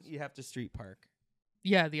 But then you have to street park.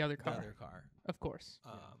 Yeah, the other car. Of course.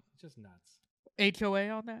 It's just nuts. HOA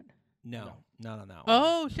on that? No, not on that one.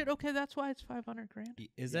 Oh shit! Okay, that's why it's $500,000.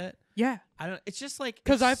 Is it? Yeah. I don't. It's just like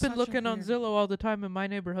because I've been looking on Zillow all the time in my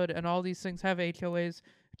neighborhood, and all these things have HOAs.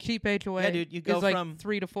 Cheap HOA. Yeah, dude. You go is like from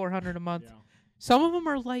 $300 to $400 a month. Yeah. Some of them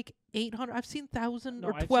are like $800. I've seen $1,000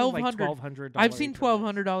 or $1,200. I've seen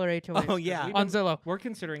 $1,200 HOAs. Oh yeah, on Zillow. We're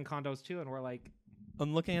considering condos too, and we're like.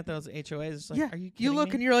 I'm looking at those HOAs. It's like, are you kidding you look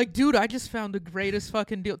me? And you're like, dude, I just found the greatest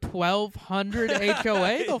fucking deal. 1,200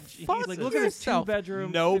 HOA. The fuck? Like, look at this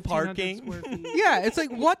 2-bedroom, no parking. Yeah, it's like,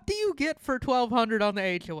 what do you get for 1,200 on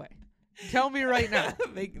the HOA? Tell me right now.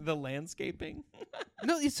 The landscaping.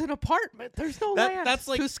 No, it's an apartment. There's no land that's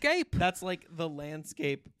like, to escape. That's like the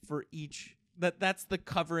landscape for each. That's the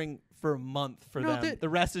covering for a month for No, them. The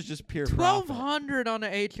rest is just pure $1,200 profit. on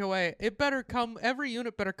a HOA. It better come. Every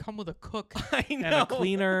unit better come with a cook. I know. And a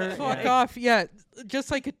cleaner. Fuck Yeah. off. Yeah, just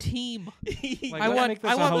like a team. Like, I let's want make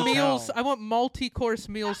this a hotel. meals. I want multi-course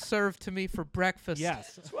meals served to me for breakfast.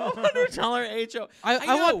 Yes. $1,200 HO. I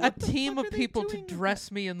know, want a what the team fuck of are they people to doing with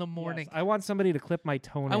dress me in the morning. Yes. I want somebody to clip my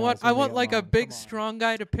toenails. I all want day like a long. big Come on. strong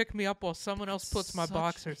guy to pick me up while someone else puts my Such-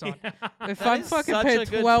 boxers on. If That I'm is fucking such paid a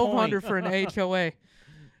good $1,200 point. for an HOA,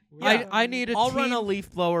 Yeah. I need a I'll team. run a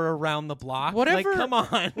leaf blower around the block. Whatever- Like, come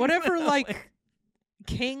on. Whatever like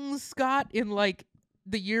Kings got in like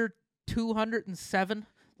the year 207,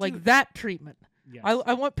 like Dude. that treatment. Yes.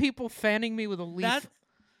 I want people fanning me with a leaf.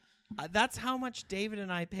 That's how much David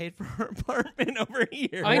and I paid for our apartment over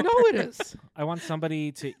here. I know it is. I want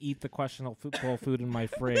somebody to eat the questionable food in my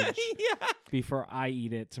fridge Yeah. before I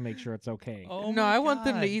eat it to make sure it's okay. Oh No, my I want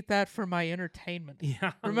them to God. eat that for my entertainment.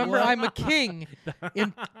 Yeah. Remember, What? I'm a king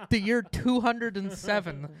in the year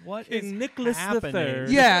 207. What King is Nicholas the happening? Third.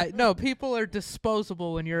 Yeah, no, people are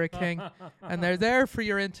disposable when you're a king, and they're there for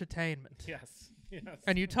your entertainment. Yes. Yes.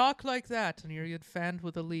 And you talk like that, and you're get fanned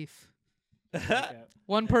with a leaf. Yeah.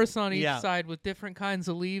 One person on each Yeah. side with different kinds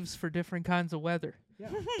of leaves for different kinds of weather. Yeah.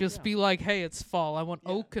 Just Yeah. be like, hey, it's fall. I want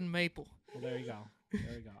oak and maple. Well, there you go. There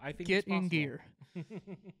you go. I think Get it's in possible. gear. I'm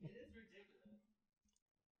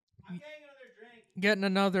getting another drink. Getting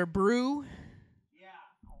another brew.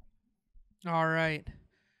 Yeah. All right.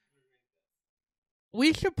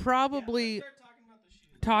 We should probably Let's start talking about the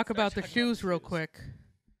shoes. talk Let's about start the talking about shoes real quick.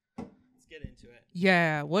 Let's get into it.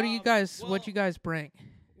 Yeah. What do you guys? well- What you guys bring?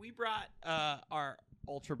 We brought our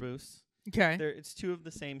Ultra Boosts. Okay. It's two of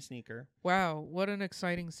the same sneaker. Wow. What an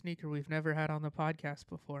exciting sneaker we've never had on the podcast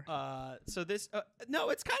before. So this no,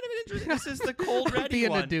 it's kind of an interesting. This is the cold ready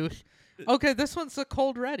Being one. a douche. Okay, this one's the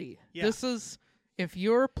cold ready. Yeah. This is if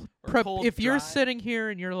you're Or cold if you're dry. sitting here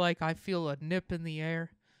and you're like, I feel a nip in the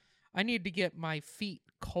air. I need to get my feet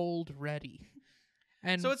cold ready.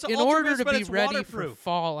 And So it's an in Ultra order Boost, to but be it's ready for waterproof.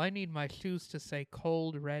 fall, I need my shoes to say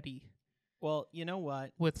cold ready Well, you know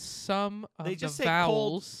what? with some of They the just say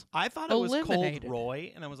vowels. I thought it was eliminated. Cold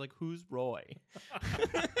Roy, and I was like, "Who's Roy?"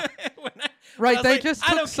 When I Right, was they like, just I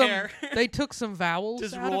took don't some care. they took some vowels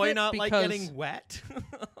Does out Roy of it not like because getting wet?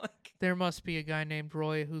 Like, there must be a guy named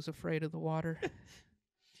Roy who's afraid of the water.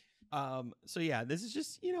 so yeah, this is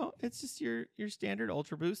just it's just your standard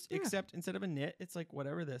Ultra Boost, Yeah. except instead of a knit, it's like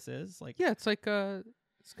whatever this is. Like, Yeah, it's like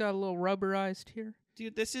it's got a little rubberized here.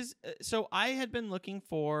 dude, this is so I had been looking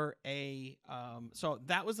for a so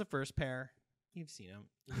that was the first pair. You've seen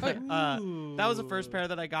them. That was the first pair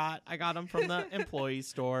that I got. I got them from the employee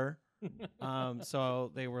store.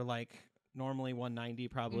 So they were like normally $190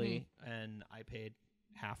 probably, and I paid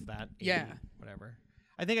half that. 80, Yeah. whatever.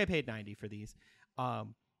 I think I paid $90 for these.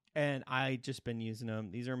 And I just been using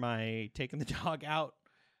them. These are my taking the dog out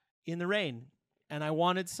in the rain, and I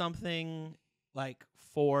wanted something like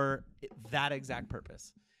for that exact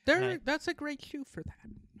purpose. That's a great shoe for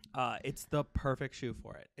that. It's the perfect shoe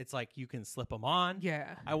for it. It's like you can slip them on.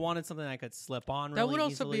 Yeah. I wanted something I could slip on. That really would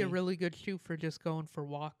also be a easily. really good shoe for just going for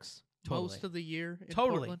walks Totally. most of the year in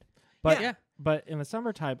Totally. Portland. But Yeah. but in the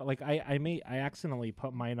summertime, like I accidentally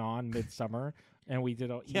put mine on midsummer, and we did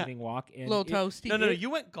an Yeah. evening walk. And Little it- toasty. No, you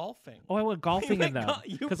went golfing. Oh, I went golfing You in went them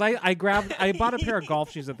you- because I bought a pair of golf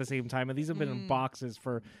shoes at the same time, and these have been in Mm. boxes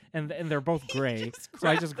and they're both gray. just So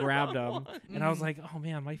I just grabbed grabbed them, one. and I was like, oh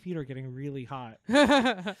man, my feet are getting really hot.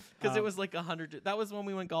 Because it Um, was like 100. That was when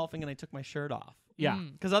we went golfing and I took my shirt off. Yeah,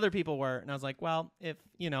 Mm. Because other people were, and I was like, well, if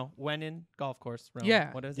when in golf course realm,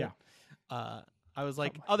 Yeah. what is Yeah. it? I was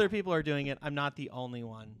like, other people are doing it. I'm not the only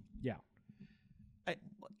one. yeah.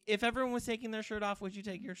 If everyone was taking their shirt off, would you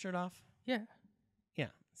take your shirt off? Yeah. Yeah.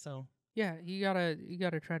 So Yeah, you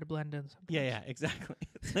gotta try to blend in sometimes. yeah, exactly.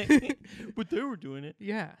 It's like, but they were doing it.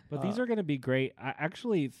 Yeah. But these are going to be great. I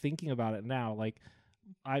actually thinking about it now, like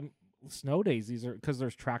I'm snow days. These are because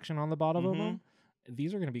there's traction on the bottom of Mhm. them.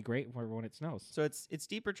 These are going to be great for when it snows. So it's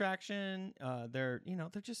deeper traction. They're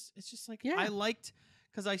it's just like Yeah. I liked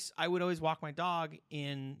because I would always walk my dog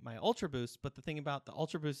in my Ultra Boost, but the thing about the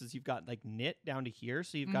Ultra Boost is you've got like knit down to here,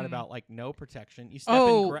 so you've got Mm. about like no protection. You step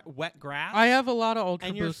Oh, in wet grass. I have a lot of Ultra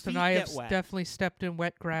And your Boost, and feet I have get wet. definitely stepped in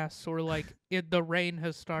wet grass or like the rain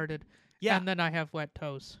has started, yeah, and then I have wet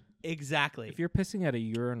toes. exactly. If you're pissing at a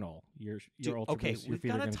urinal, your Dude, Ultra okay, Boost, your we've feet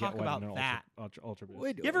are gotta going to talk get wet about in an that. Ultra Boost.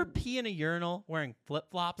 Wait, You ever pee in a urinal wearing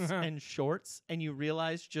flip flops and shorts, and you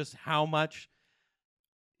realize just how much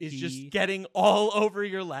is Pee. just getting all over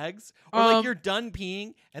your legs, or like Um, you're done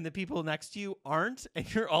peeing and the people next to you aren't, and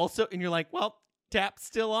you're like, well, tap's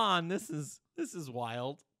still on. This is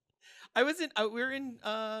wild. I was in. We were in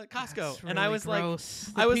Costco, That's and I really was gross.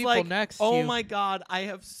 like, The I was people like, next to oh you. my god, I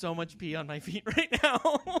have so much pee on my feet right now,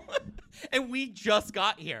 and we just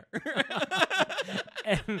got here.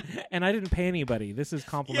 and I didn't pay anybody. This is Yeah,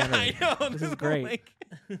 complimentary. I know. This is great. Like,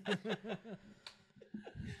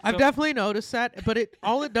 I've So- definitely noticed that, but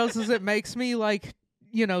all it does is it makes me like,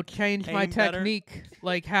 change my Aim better? technique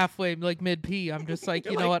like halfway, like mid pee. I'm just like,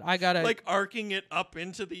 You're you know like- what, I gotta. like arcing it up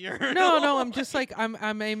into the urinal. no, I'm just like I'm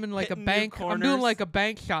aiming like Hitting a your bank. I'm doing corners. like a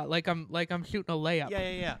bank shot, like I'm shooting a layup.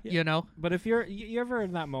 Yeah. You know. But if you ever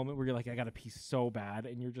in that moment where you're like, I gotta pee so bad,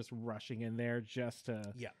 and you're just rushing in there just to,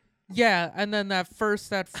 Yeah, and then that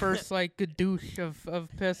first like douche of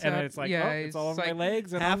piss. and out, then it's like, yeah, oh, it's all over like, my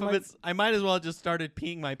legs, and Half I'm of like, it's. I might as well just started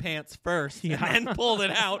peeing my pants first, Yeah. and then pulled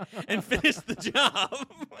it out and finished the job.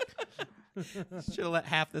 Should have let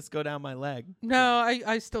half this go down my leg. No,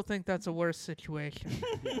 I still think that's a worse situation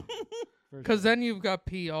for because sure. then you've got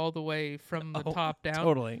pee all the way from the Oh, top down.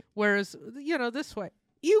 Totally. Whereas this way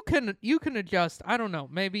you can adjust. I don't know.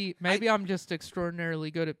 Maybe I'm just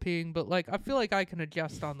extraordinarily good at peeing, but like I feel like I can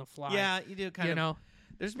adjust on the fly. Yeah, you do kind you of. know.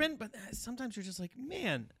 There's been, but sometimes you're just like,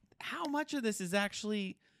 man, how much of this is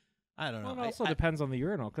actually? I don't know. Well, it also I- depends on the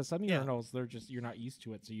urinal, because some Yeah. urinals you're not used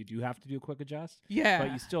to it, so you do have to do a quick adjust. Yeah,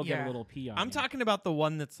 But you still get yeah. a little pee on. I'm you. talking about the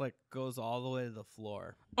one that's like goes all the way to the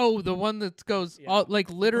floor. Oh, the one that goes Yeah. like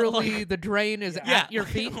literally the drain is Yeah, at your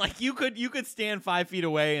feet. like you could stand 5 feet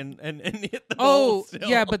away and hit the Oh, hole still.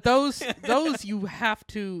 yeah, but those you have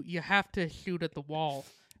to shoot at the wall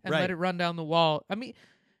and Right. let it run down the wall. I mean,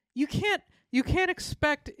 you can't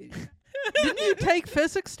expect. Didn't you take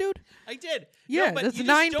physics, dude? I did. Yeah, no, but that's you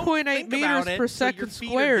just don't 9.8 think meters about it, per so your second feet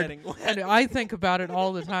are squared. getting wet. And I think about it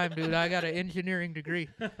all the time, dude. I got an engineering degree.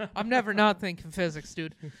 I'm never not thinking physics,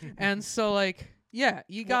 dude. And so, like, yeah,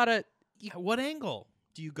 you gotta. What angle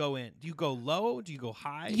do you go in? Do you go low? Do you go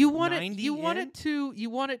high? You want 90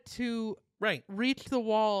 it to right. reach the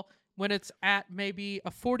wall when it's at maybe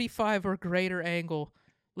a 45 or greater angle.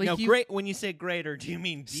 Like Now, you, great. When you say greater, do you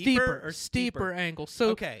mean deeper or steeper angle.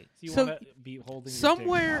 So Okay. So you So want to be holding your dick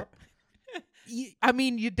somewhere, up. I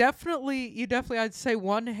mean, you definitely, I'd say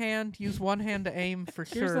use one hand to aim for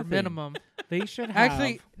Here's sure, the thing. minimum. They should have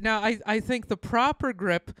Actually, now I think the proper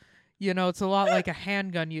grip, it's a lot like a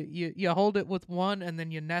handgun. You hold it with one and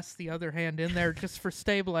then you nest the other hand in there just for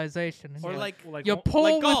stabilization. And Or you, like you oh, pull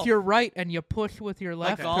with golf. your right and you push with your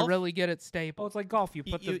left to golf? really get it oh, stable. it's like golf. You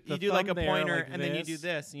you, put you, the you do like a thumb there pointer like and then you do this.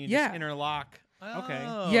 this and you Yeah. just interlock. Okay.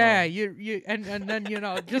 Oh. Yeah, you and then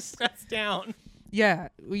just Press down. yeah,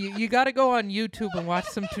 you got to go on YouTube and watch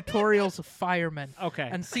some tutorials of firemen Okay.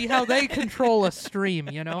 and see how they control a stream.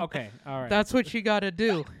 Okay. All right. That's what you got to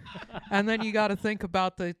do, and then you got to think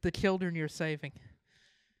about the children you're saving.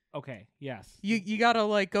 okay. Yes. You got to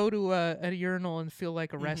like go to a urinal and feel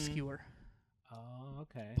like a Mhm. rescuer. Oh,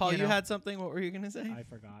 okay. Paul, You you know. had something. What were you gonna say? I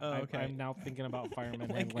forgot. Oh, okay. I'm now thinking about firemen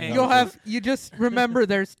Like handling. angles. You'll hoses. you just remember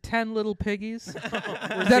there's 10 little piggies that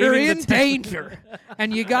saving are the in 10. danger,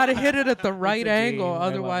 and you got to hit it at the right a angle, game. I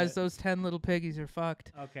love otherwise it. those 10 little piggies are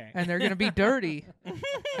fucked. Okay. And they're going to be dirty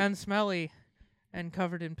and smelly and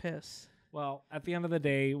covered in piss. Well, at the end of the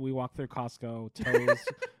day, we walked through Costco, toes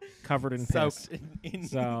covered in piss. Soaked in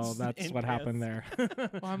So that's in what happened piss.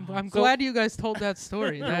 there. Well, I'm So- glad you guys told that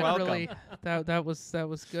story. You're That welcome. really that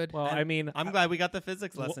was good. Well, I mean, I'm glad we got the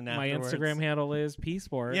physics w- lesson my afterwards. Instagram handle is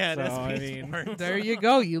P-Sport. Yeah, it so is I Peace mean, Sports. There you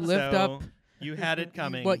go. You lift So, up You had it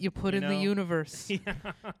coming. what you put in the know? universe. yeah.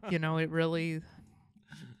 It really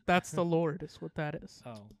that's the Lord is what that is.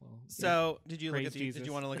 Oh, well. So, did you look Praise at these? Did Jesus.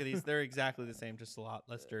 you want to look at these? They're exactly the same, just a lot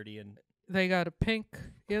less dirty and They got a pink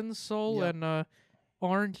insole Yep. and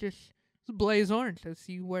orangish, it's blaze orange. I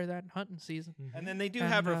see you wear that in hunting season. and then they do And,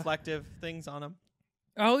 have reflective things on them.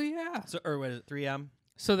 Oh yeah. So, or what is it? 3M.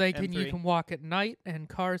 So you M3. can walk at night and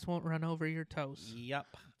cars won't run over your toes. Yep.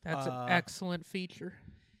 That's an excellent feature.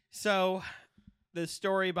 So, the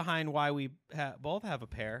story behind why we both have a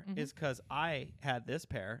pair Mhm. is because I had this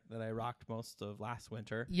pair that I rocked most of last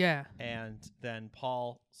winter, Yeah. and then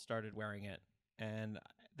Paul started wearing it. And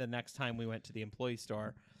the next time we went to the employee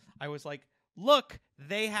store, I was like, "Look,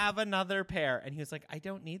 they have another pair," and he was like, "I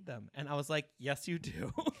don't need them," and I was like, "Yes, you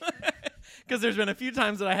do." Because there's been a few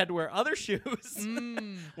times that I had to wear other shoes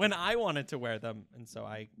when I wanted to wear them, and so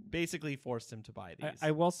I basically forced him to buy these.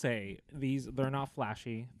 I will say they're not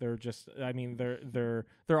flashy. They're just, I mean, they're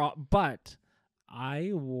all, but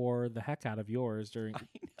I wore the heck out of yours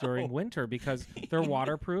during winter because they're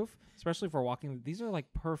waterproof, especially for walking. These are like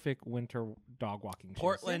perfect winter dog walking shoes.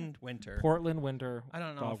 Portland winter. Portland winter I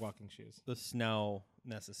don't know dog if walking shoes. the snow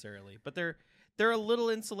necessarily, but they're they're a little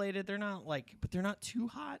insulated. They're not but they're not too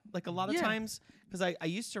hot. Like a lot of Yeah. times, because I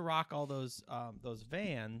used to rock all those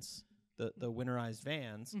Vans, the winterized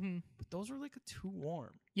Vans, Mm-hmm. but those were like too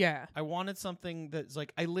warm. Yeah. I wanted something that's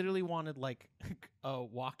like I literally wanted like a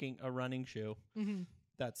running shoe Mm-hmm.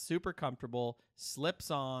 that's super comfortable,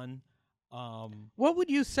 slips on. What would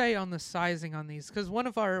you say on the sizing on these? Because one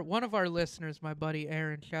of our listeners, my buddy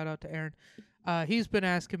Aaron, shout out to Aaron, he's been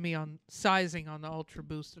asking me on sizing on the Ultra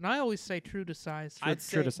Boost, and I always say true to size. I'd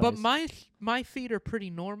True to say- But size. my feet are pretty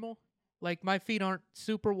normal. Like my feet aren't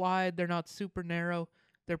super wide. They're not super narrow.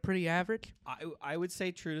 They're pretty average. I would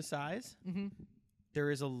say true to size. Mm-hmm. There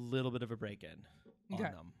is a little bit of a break in on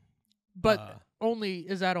Okay. them. But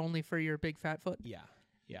is that only for your big fat foot? Yeah.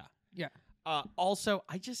 Yeah. Also,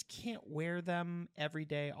 I just can't wear them every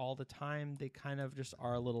day all the time. They kind of just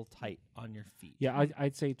are a little tight on your feet. Yeah,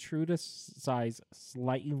 I'd say true to size,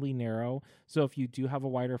 slightly narrow. So if you do have a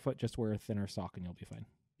wider foot, just wear a thinner sock and you'll be fine.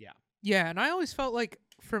 Yeah, and I always felt like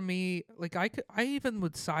for me, like I even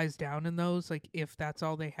would size down in those, like if that's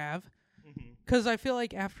all they have, because I feel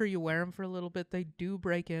like after you wear them for a little bit, they do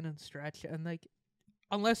break in and stretch, and like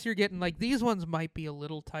unless you're getting like these ones might be a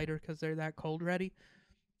little tighter because they're that cold ready,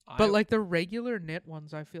 but like the regular knit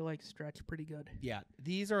ones, I feel like stretch pretty good. yeah,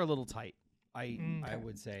 these are a little tight. I Okay.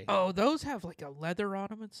 would say. Oh, those have like a leather on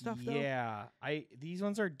them and stuff. Though. yeah. These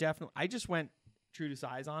ones are definitely. I just went true to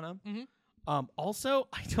size on them. Mhm. Also,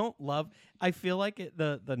 I don't love. I feel like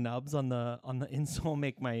the nubs on the insole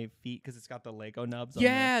make my feet because it's got the Lego nubs. on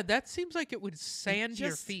there. Yeah, that seems like it would sand your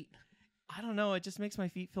just- feet. I don't know. It just makes my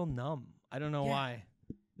feet feel numb. I don't know Yeah. why.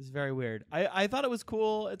 It's very weird. I thought it was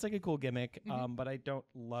cool. It's like a cool gimmick. Mhm. But I don't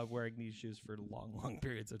love wearing these shoes for long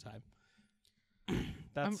periods of time.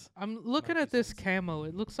 That's I'm looking my at two this cents. camo.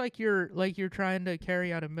 It looks like you're trying to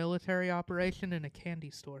carry out a military operation in a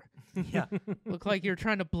candy store. yeah, Look like you're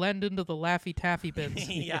trying to blend into the Laffy Taffy bins.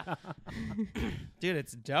 yeah. Dude,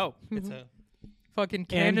 it's dope. It's a. Fucking And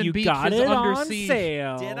Cannon you Beach got is it under on siege.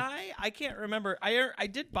 sale. Did I can't remember. I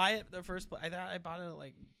did buy it the first. I thought I bought it at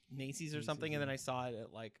like Macy's or something, and then I saw it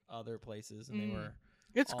at like other places, and they Mm. were.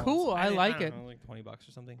 It's all on cool. sale. I don't like it. know, like $20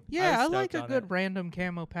 or something. Yeah, I was like stoked a on good it. random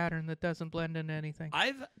camo pattern that doesn't blend into anything.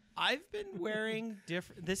 I've been wearing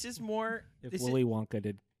different. This is more. If this Willy Wonka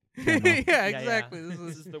did. yeah, Yeah, exactly. yeah. This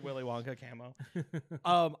This is is the Willy Wonka camo.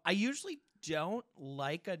 I usually don't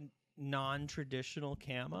like a non-traditional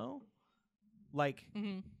camo, like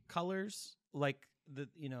Mhm. colors, like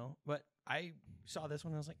But I saw this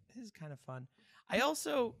one, and I was like, this is kind of fun. I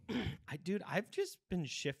also, I've just been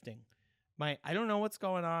shifting. I don't know what's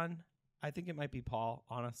going on. I think it might be Paul.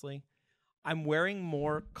 Honestly, I'm wearing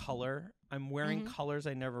more color. I'm wearing Mhm. colors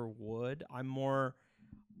I never would. I'm more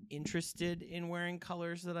interested in wearing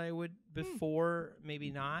colors that I would before, maybe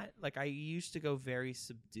not. Like I used to go very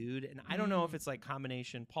subdued, and I don't know if it's like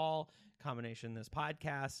combination this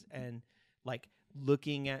podcast, and like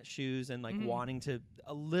looking at shoes and like Mhm. wanting to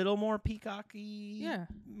a little more peacocky Yeah.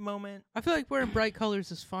 moment. I feel like wearing bright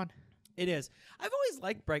colors is fun. It is. I've always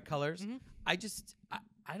liked bright colors. Mhm.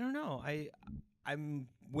 I don't know. I'm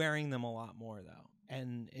wearing them a lot more though,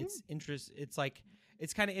 and it's It's like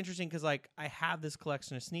it's kind of interesting because like I have this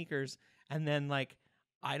collection of sneakers, and then like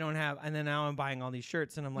I don't have, and then now I'm buying all these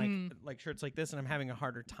shirts, and I'm like shirts like this, and I'm having a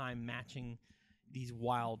harder time matching these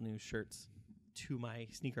wild new shirts to my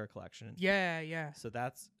sneaker collection. Yeah. So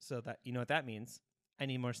that you know what that means. I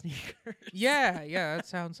need more sneakers. Yeah, that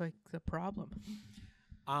sounds like the problem.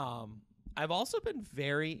 I've also been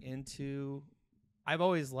very into. I've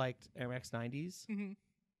always liked Air Max 90s, Mhm.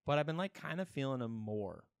 but I've been like kind of feeling them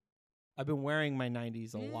more. I've been wearing my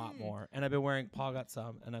 90s a lot Mm. more, and I've been wearing. Paul got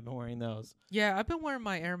some, and I've been wearing those. Yeah, I've been wearing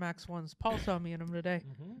my Air Max ones. Paul saw me in them today.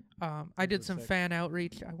 I did Those are some sick. fan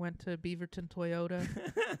outreach. I went to Beaverton Toyota.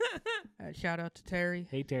 Shout out to Terry.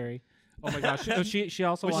 Hey Terry. Oh my gosh. She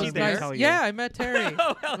also Was she wanted me there? to tell you. Yeah, I met Terry.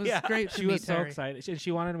 Oh, hell It was yeah. great to She meet was so Terry. excited.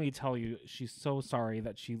 She wanted me to tell you she's so sorry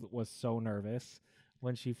that she was so nervous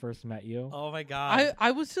when she first met you. Oh my god!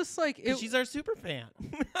 I was just like, She's our super fan.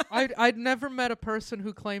 I'd never met a person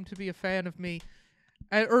who claimed to be a fan of me,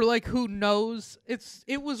 or like who knows. It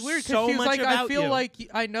was weird So because she was much like, I about feel you. like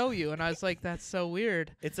I know you, and I was like, that's so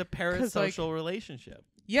weird. It's a 'Cause, like- parasocial relationship.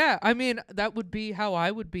 Yeah, I mean that would be how I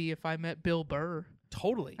would be if I met Bill Burr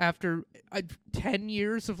Totally. after 10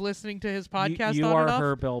 years of listening to his podcast. You on are and off.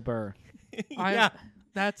 her Bill Burr. Yeah.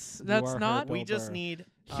 That's are her not. Bill We just Burr. need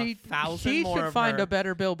She 1,000 more should of find her. a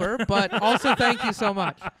better Bill Burr, but also thank you so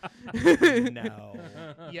much. No.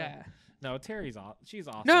 Yeah. No, Terry's she's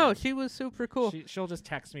awesome. No, she was super cool. She'll just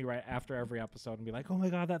text me right after every episode and be like, "Oh my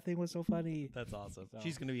god, that thing was so funny." That's awesome. So-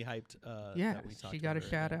 She's gonna be hyped. Yeah, that we talked she got a about her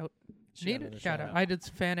shout again. out. Need it. Shout out. I did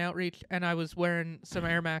some fan outreach, and I was wearing some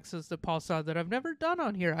Air Maxes that Paul saw that I've never done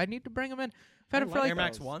on here. I need to bring them in. I've had them for like Air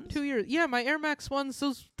Max 1s? 2 years. Yeah, my Air Max 1s.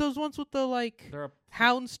 Those ones with the like They're a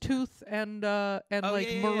houndstooth and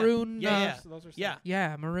maroon. those are Yeah.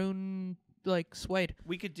 Yeah, maroon like suede.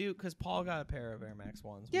 We could do, because Paul got a pair of Air Max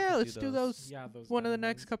 1s. We Yeah, could let's do those. Yeah, those One of the denim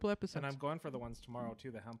next ones. couple episodes. And I'm going for the ones tomorrow too,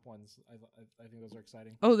 the hemp ones. I think those are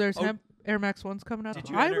exciting. Oh, there's Oh. hemp Air Max 1s coming out. Did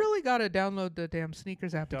you I enter- really gotta download the damn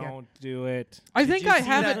sneakers app again. Don't do it. I Did think you I see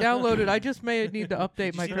have that? it downloaded. I just may need to update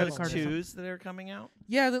Did you my see credit those card. or something. twos that are coming out?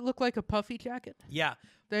 Yeah, that look like a puffy jacket. Yeah.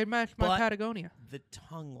 They match my But- Patagonia. The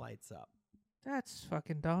tongue lights up. That's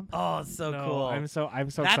fucking dumb. Oh, it's so No, cool. I'm so That's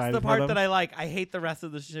excited. the for part them. that I like. I hate the rest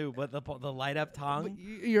of the shoe, but the light up But tongue.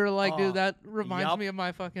 you're like, Oh, dude, that reminds yup. me of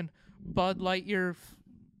my fucking Buzz Lightyear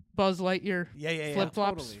Yeah. flip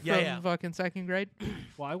flops totally. from Yeah. fucking second grade.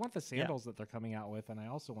 Well, I want the sandals that they're coming out with, and I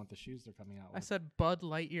also want the shoes they're coming out I with. said Bud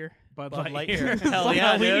Lightyear. Bud Bud Lightyear. Lightyear. Hell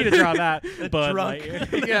yeah, we dude. need to draw that. The Bud drunk.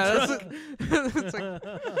 Lightyear. Yeah, that's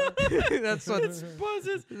like, that's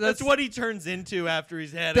what That's what he turns into after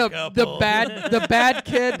he's had a the couple. bad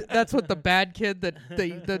kid. That's what the bad kid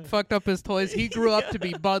that fucked up his toys. He grew up to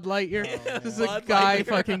be Bud Lightyear. Oh, This is Bud a guy Lightyear.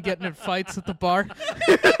 fucking getting in fights at the bar.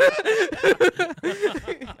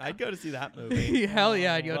 I'd go to see that movie. Hell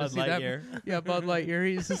yeah, I'd go to Bud see Lightyear. that. Yeah, Bud Lightyear.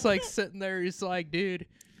 He's just like sitting there. He's like, dude,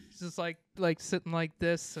 he's just like sitting like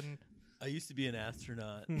this, and I used to be an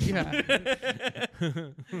astronaut. yeah.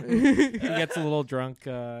 He gets a little drunk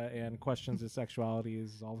and questions his sexuality.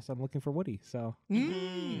 Is all of a sudden looking for Woody. So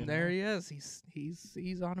There he is.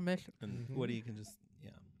 He's on a mission. And Woody can just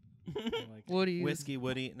like, Woody. whiskey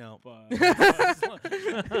Woody. No, but,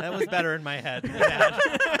 that was better in my head.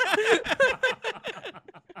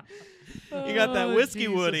 You got that Oh, whiskey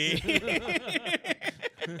Jesus. Woody.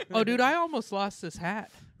 Oh, dude, I almost lost this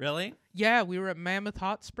hat. Really? Yeah, we were at Mammoth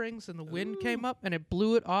Hot Springs and the wind came up and it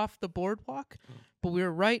blew it off the boardwalk. But we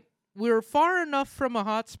were far enough from a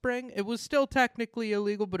hot spring. It was still technically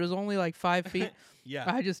illegal, but it was only like 5 feet. Yeah.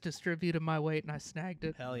 I just distributed my weight and I snagged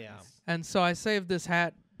it. Hell yeah. And so I saved this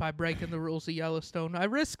hat by breaking the rules of Yellowstone. I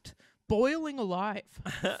risked boiling alive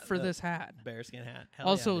for The this hat. Bearskin hat. Hell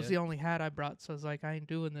Also, yeah, it was dude. the only hat I brought, so I was like, I ain't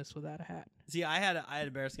doing this without a hat. See, I had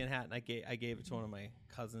a bearskin hat, and I gave it to one of my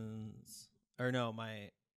cousins, or no, my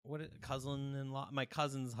cousin-in-law, my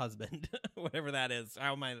cousin's husband, whatever that is.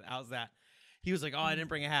 How's that? He was like, "Oh, I didn't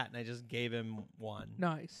bring a hat," and I just gave him one.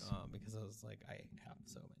 Nice. Because I was like, I have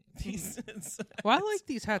so many of these. Well, I like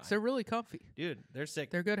these hats. They're really comfy. Dude, they're sick.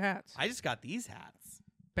 They're good hats. I just got these hats.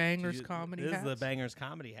 Bangers Dude, comedy This hats. is the Bangers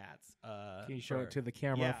comedy hats. can you show for- it to the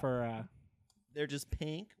camera yeah. for? They're just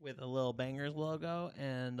pink with a little Bangers logo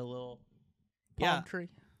and a little. Palm tree.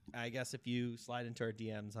 I guess if you slide into our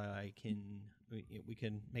DMs, we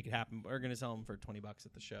can make it happen. We're gonna sell them for $20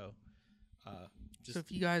 at the show. Just So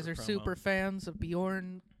if you guys for are promo. super fans of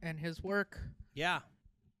Bjorn and his work, yeah,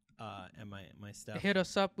 and my stuff. hit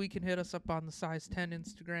us up. We can hit us up on the Size 10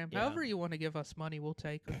 Instagram. Yeah. However you want to give us money, we'll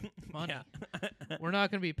take it. Money. Yeah. We're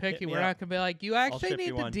not going to be picky. me We're up. not going to be like, you actually ship need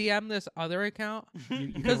you to one." DM this other account You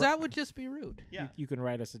because can, that would just be rude. Yeah. you can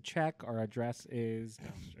write us a check. Our address is.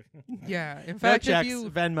 Yeah. In No fact, checks, if you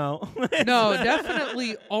Venmo. no,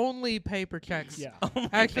 definitely only paper checks. Yeah.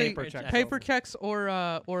 Actually, paper checks. paper checks or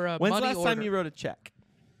a When's money the last order. time you wrote a check?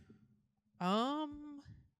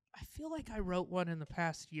 I feel like I wrote one in the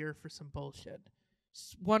past year for some bullshit.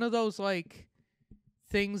 One of those like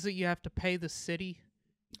things that you have to pay the city.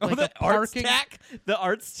 Like the a parking. arts tax. The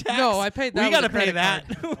arts tax. No, I paid that. We with gotta a pay credit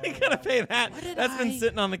that. card. We gotta pay that. What did That's been I-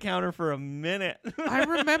 sitting on the counter for a minute. I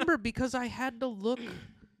remember because I had to look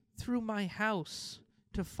through my house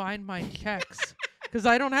to find my checks. Because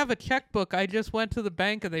I don't have a checkbook. I just went to the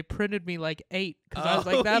bank and they printed me like 8. Because I was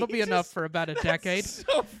Oh, like, that'll you be enough just- for about a decade. That's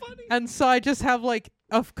so funny. And so I just have like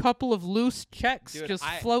a couple of loose checks Dude, just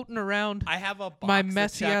I- floating around I have a box my of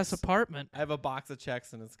messy ass checks. apartment. I have a box of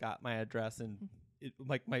checks and it's got my address and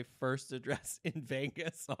like my first address in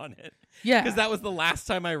Vegas on it. Yeah. Because that was the last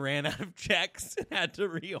time I ran out of checks and had to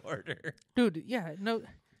reorder. Dude, yeah. No.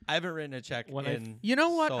 I haven't written a check When I- in. You know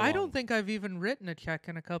what? so I long. don't think I've even written a check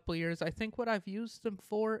in a couple years. I think what I've used them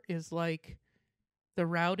for is like the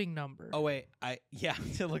routing number. Oh wait,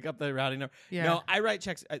 to look up the routing number. yeah. No, I write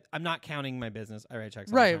checks. I'm not counting my business. I write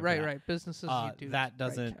checks. all the Right, time for right, that. right. Businesses you do That write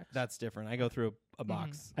doesn't. checks. That's different. I go through a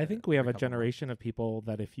box. I think we have a every couple generation of people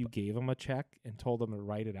that if you gave them a check and told them to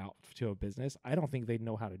write it out to a business, I don't think they'd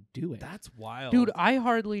know how to do it. That's wild, Dude, I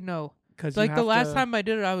hardly know. because Like the last time I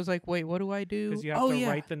did it, I was like, wait, what do I do? Because you have oh to yeah.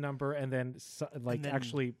 write the number and then then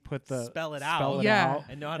actually put the spell it spell out. it Yeah. out,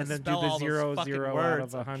 and know how to and then do spell the all those 0 fucking 0 out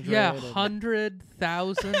words. of 100. Yeah, and,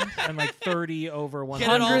 100,000. and like 30 over Get it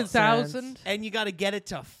all- 100,000. And you got to get it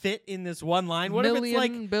to fit in this one line. What if it's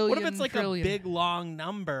like Million, what if billion, it's like trillion. a big long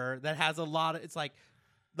number that has a lot of? It's like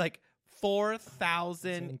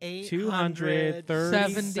 4,800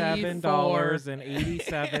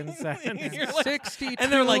 $237.87. You're like- 62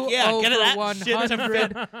 and they're like, yeah, over get that shit to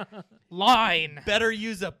 100 line. Better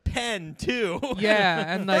use a pen too.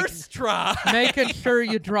 Yeah, and like First try. making sure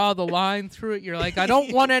you draw the line through it. You're like, I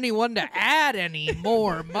don't want anyone to add any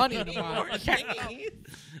more money to my check.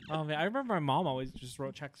 Oh man, I remember my mom always just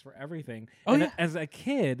wrote checks for everything. Oh, And yeah. as a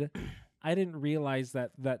kid, I didn't realize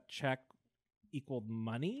that check equaled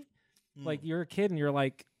money. Like you're a kid and you're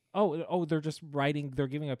like, oh, they're just writing, they're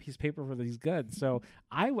giving a piece of paper for these goods. So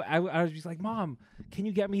I was just like, Mom, can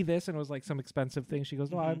you get me this? And it was like some expensive thing. She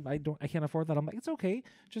goes, no, I can't afford that. I'm like, it's okay,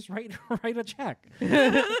 just write a check.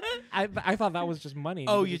 I thought that was just money.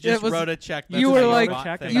 Oh, you just was- wrote a check. You That's were how like, bought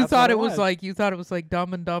check, things. you that's thought what it it was was. like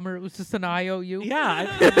Dumb and Dumber. It was just an IOU.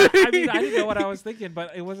 Yeah, I mean, I didn't know what I was thinking,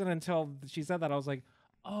 but it wasn't until she said that I was like,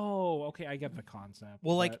 oh, okay, I get the concept.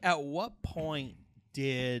 Well, like but- at what point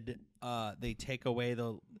did they take away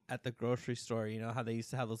at the grocery store? You know how they used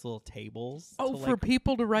to have those little tables. Oh, to, for like,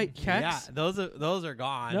 people to write yeah, checks. those are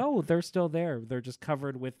gone. no, they're still there. They're just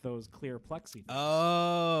covered with those clear plexi.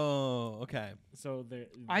 Oh, okay. So they're.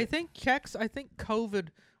 I think COVID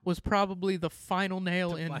was probably the final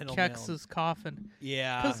nail The in final Chex's coffin.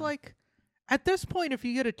 Yeah. Because like at this point, if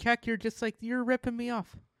you get a check, you're just like, you're ripping me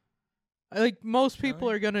off. Like most people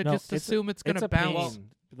Really? are gonna No, just assume it's gonna a bounce. pain.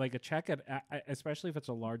 Like a check, especially if it's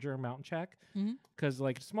a larger amount check, Mhm. because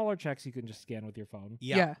like smaller checks you can just scan with your phone.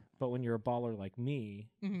 yeah. But when you're a baller like me,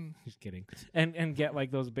 Mhm. just kidding, and get like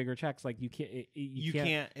those bigger checks, like you can't. You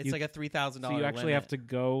can't. It's you- like a $3,000. So you actually have to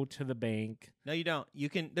go to the bank. No, you don't. You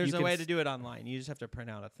can. There's You a can way s- to do it online. You just have to print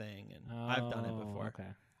out a thing, and I've done it before. Okay.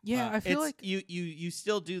 Yeah, I feel it's- like you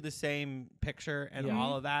still do the same picture and Yeah.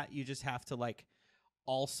 all of that. You just have to like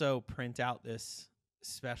also print out this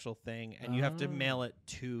special thing, and you have to Oh. mail it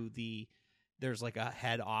to the. There's like a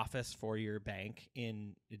head office for your bank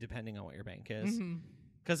depending on what your bank is. Mhm.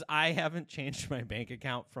 Because I haven't changed my bank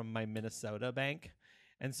account from my Minnesota bank,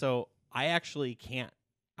 and so I actually can't.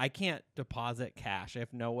 I can't deposit cash. I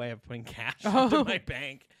have no way of putting cash into Oh. my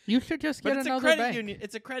bank. you should just But get it's a another credit bank. union.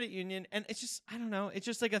 It's a credit union, and it's just I don't know. It's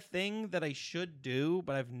just like a thing that I should do,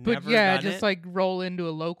 but I've But never yeah, done just it. like roll into a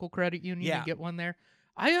local credit union Yeah. and get one there.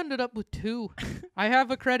 I ended up with two. I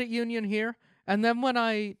have a credit union here, and then when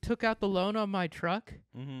I took out the loan on my truck,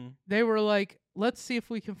 Mm-hmm. they were like, let's see if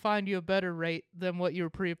we can find you a better rate than what you were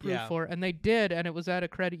pre-approved Yeah. for. And they did, and it was at a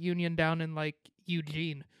credit union down in like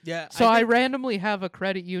Eugene. Yeah. So I, think- randomly have a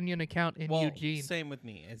credit union account in well, Eugene. Same with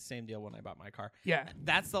me. It's the same deal when I bought my car. Yeah.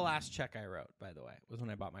 That's the last check I wrote, by the way, was when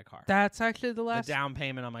I bought my car. That's actually the The last. down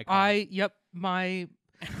payment on my car. my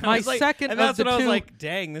I my was like- second and of that's the when I was two. like,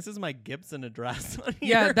 dang, this is my Gibson address. on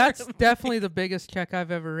Yeah, here. that's definitely the biggest check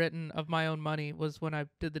I've ever written of my own money was when I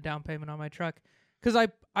did the down payment on my truck. Because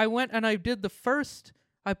I went and I did the first.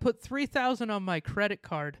 I put $3,000 on my credit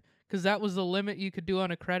card because that was the limit you could do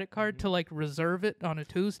on a credit card to like reserve it on a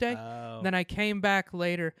Tuesday. Oh. Then I came back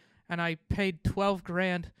later and I paid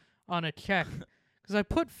 $12,000 on a check because I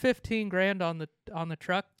put $15,000 on the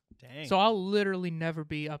truck. Dang. So I'll literally never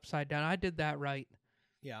be upside down. I did that right.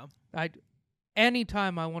 yeah.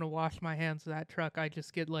 Anytime I want to wash my hands of that truck, I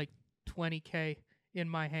just get like $20K in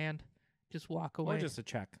my hand, just walk away, Or just a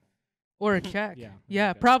check. or a check. Yeah.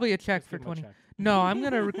 Yeah, okay. probably a check Just for give 'em a 20. check. No, I'm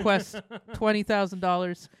gonna request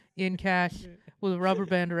 $20,000 in cash with a rubber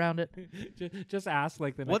band around it. Just ask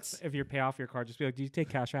like the What's- next if you pay off your car. Just be like, do you take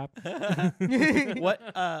Cash App?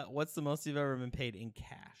 What's the most you've ever been paid in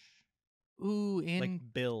cash? Ooh, in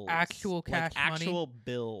Like bills. actual cash like money? actual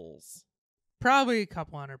bills. probably a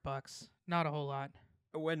couple $100, not a whole lot.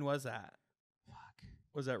 When was that? Fuck.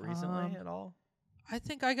 Was that recently Um, at all? I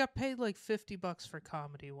think I got paid like $50 for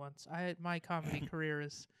comedy once. My comedy career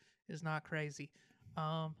is not crazy.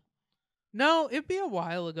 No, it'd be a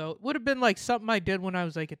while ago. It would have been like something I did when I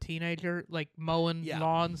was like a teenager, like mowing Yeah.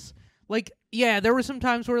 lawns. Like, yeah, there were some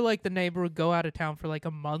times where like the neighbor would go out of town for like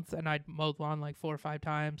a month and I'd mow the lawn like 4 or 5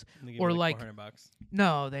 times. They give you or like- $400.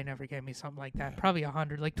 No, they never gave me something like that. Probably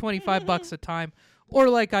 100, like $25 a time. Or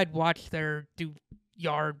like I'd watch their do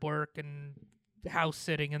yard work and house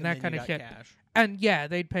sitting and that then kind you of got shit. Cash. And yeah,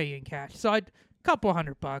 they'd pay you in cash. So I'd couple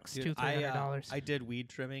 $100, Dude, $200-$300. I did weed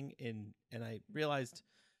trimming and I realized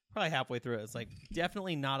probably halfway through it's like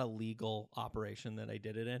definitely not a legal operation that I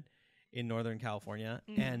did it in. in Northern California,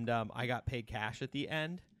 and I got paid cash at the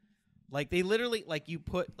end. Like they literally like you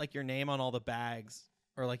put like your name on all the bags,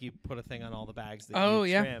 or like you put a thing on all the bags that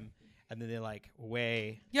you trim, and then they like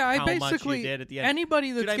weigh I how basically much you did at the end.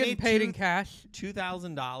 anybody that's Dude, I getting made paid in cash.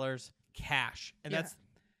 $2,000 cash, and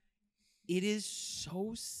it is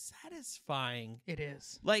so satisfying. It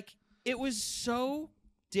is. Like it was so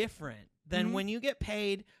different than when you get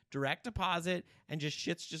paid direct deposit and just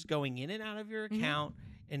shit's just going in and out of your account.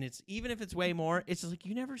 And it's even if it's way more, it's just like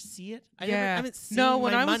you never see it. I haven't seen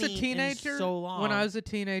when my I was a money teenager, in so long. when I was a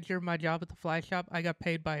teenager, my job at the fly shop, I got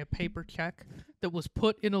paid by a paper check that was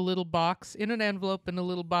put in a little box, in an envelope, in a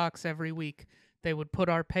little box every week. They would put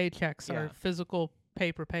our paychecks, our physical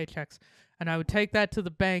paper paychecks, and I would take that to the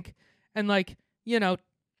bank, and like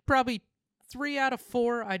probably 3 out of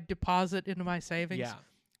 4 I'd deposit into my savings. Yeah.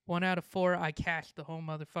 1 out of 4 I cashed the whole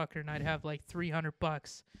motherfucker, and I'd have like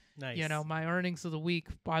 $300. Nice. My earnings of the week,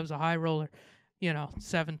 I was a high roller,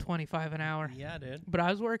 $7.25 an hour. Yeah, dude. But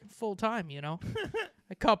I was working full time,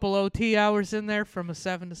 a couple OT hours in there from a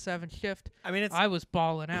 7 to 7 shift. I mean, I was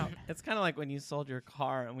balling out. it's kind of like when you sold your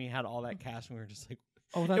car and we had all that cash and we were just like,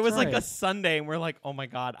 Oh, that's it was right. like a Sunday and we're like, oh my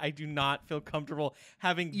God, I do not feel comfortable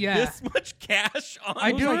having Yeah. this much cash on. I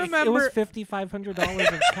It was do like- remember- it was $5,500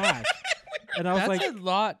 of cash, and I was That's like, a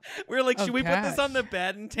lot. We were like, of should we put this on cash. the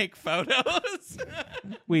bed and take photos?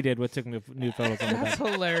 we did. We took new photos on the That's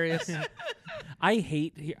bed. hilarious. I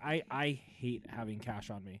hate having cash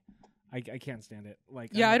on me. I can't stand it. Like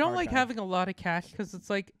Yeah, I'm a I don't card like guy. having a lot of cash because it's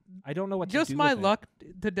like I don't know what just to do my with it. luck.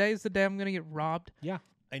 Today's the day I'm gonna get robbed, Yeah,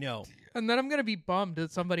 I know. and then I'm gonna be bummed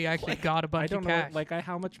that somebody actually got a I bunch don't of know. cash. Like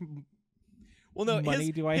how much Well, no,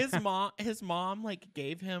 money do I his have? his mom like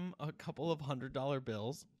gave him a couple of $100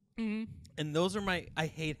 bills, Mhm. and those are I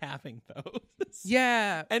hate having those.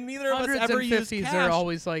 Yeah, And neither of us hundreds ever and use 50s cash. are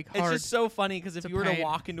always like It's hard. just so funny because if to you were to pay.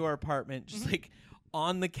 walk into our apartment, just like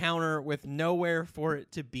on the counter with nowhere for it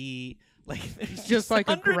to be, like there's Just like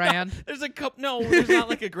a $100 grand. There's a couple. No, there's not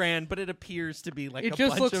like a grand, but it appears to be like. It a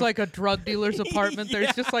just bunch looks of, like a drug dealer's apartment. There's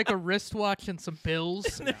Yeah. just like a wristwatch and some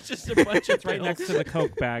bills. There's just a bunch of It's right bills. next to the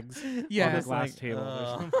Coke bags Yeah. on the It's glass like,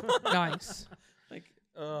 table. Nice. Like,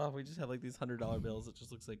 we just have like these $100 bills. It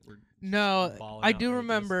just looks like we're. No, balling I out do right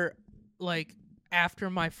remember, like, after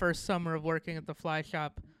my first summer of working at the fly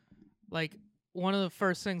shop, like, one of the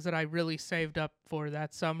first things that I really saved up for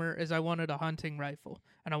that summer is I wanted a hunting rifle,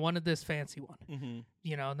 and I wanted this fancy one.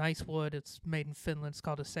 Mm-hmm. Nice wood. It's made in Finland. It's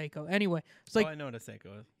called a Seiko. Anyway, it's Oh, like, I know what a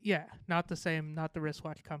Seiko is. yeah, not the same, not the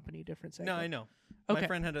wristwatch company, different Seiko. No, I know. Okay. My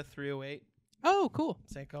friend had a 308 Oh, cool.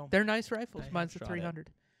 Seiko. They're nice rifles. I Mine's a shot it. 300.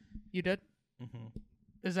 You did? Mm-hmm.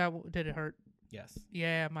 Is that did it hurt? Yes.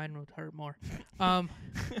 Yeah, mine would hurt more.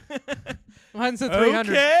 Mine's the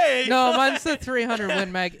 300. Okay. No, mine's the 300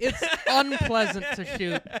 Win Mag. It's unpleasant to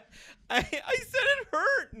shoot. I said it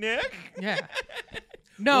hurt, Nick. Yeah.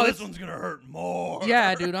 No, Well, it's, this one's gonna hurt more.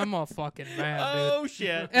 yeah, dude, I'm all fucking mad, dude. Oh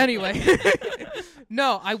shit. Anyway,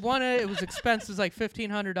 no, I wanted it. It was expensive, it was like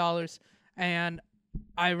 $1,500, and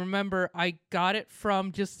I remember I got it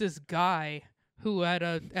from just this guy who had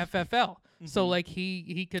a FFL. So like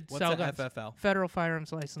he could What's sell a guns. FFL? Federal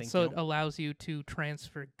firearms license. Thank So you. it allows you to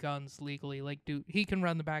transfer guns legally. Like, he can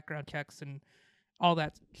run the background checks and all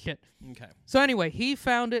that shit. Okay. So anyway, he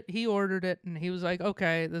found it, he ordered it, and he was like,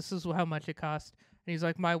 okay, this is how much it cost. And he's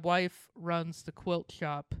like, my wife runs the quilt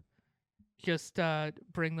shop. Just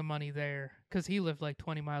bring the money there. Because he lived like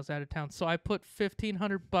 20 miles out of town. So I put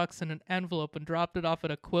 $1,500 in an envelope and dropped it off at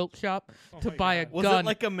a quilt shop to my buy a God. Was gun. it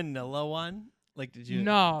like a Manila one? Like, did you?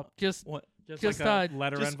 No, just What? just, like a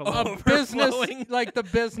letter just envelope. a business, overflowing. like the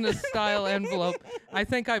business style envelope. I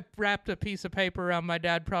think I wrapped a piece of paper around. My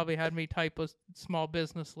dad probably had me type a small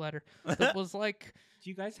business letter that was like, Do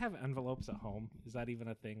you guys have envelopes at home? Is that even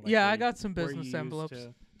a thing? Like, yeah, where I you- got some where you business used envelopes.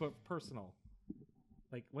 but personal.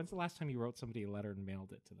 Like, when's the last time you wrote somebody a letter and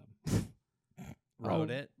mailed it to them? Wrote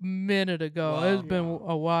a it. minute ago. Well, It's been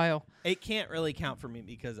a while. It can't really count for me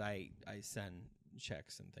because I send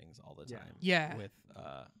checks and things all the Yeah. time. Yeah. With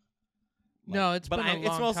No, it's but been a it's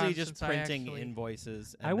long mostly time just since I printing actually-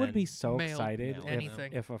 invoices. And I would then- be so mailed excited mail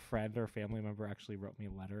anything. if a friend or family member actually wrote me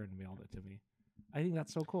a letter and mailed it to me. I think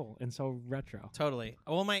that's so cool and so retro. Totally.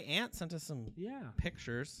 Well, my aunt sent us some Yeah.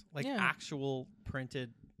 pictures, like Yeah. actual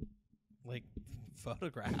printed, like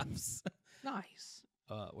photographs, Nice.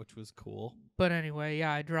 which was cool. But anyway,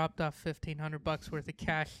 yeah, I dropped off $1,500 worth of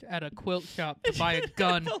cash at a quilt shop to buy a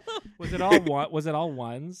gun. Was it all one? Was it all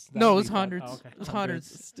ones? That No, it would was be fun. hundreds. Oh, okay. It was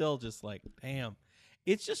hundreds. Still, just like damn,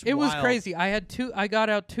 it's just It was wild. crazy. I got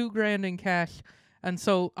out $2,000 in cash, and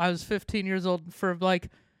so I was 15 years old. For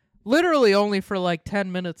like Literally only for like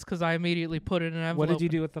 10 minutes because I immediately put it in an envelope. What did you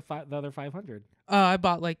do with the other 500? I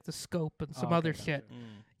bought like the scope and some okay, other gotcha. shit. Mm.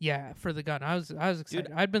 Yeah, for the gun. I was excited.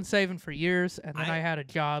 Dude, I'd been saving for years, and then I I had a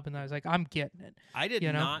job, and I was like, I'm getting it. I did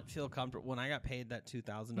You know? not feel comfortable when I got paid that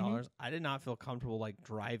 $2,000. I did not feel comfortable like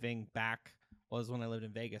driving back. Was when I lived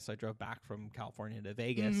in Vegas. So I drove back from California to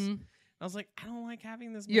Vegas. Mhm. I was like, I don't like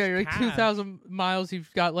having this. Yeah, much you're like cash. 2,000 miles. You've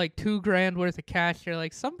got like $2,000 worth of cash. You're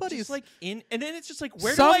like, somebody's Just like in, and then it's just like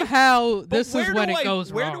where somehow do I? this is when it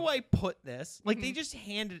goes Where wrong. do I put this? Like they Mhm. just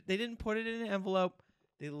handed. They didn't put it in an envelope.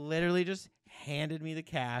 They literally just handed me the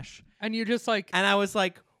cash, And you're just like, and I was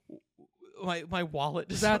like, my wallet.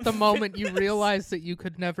 is Does that not the fit moment you this. realized that you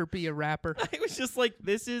could never be a rapper? I was just like,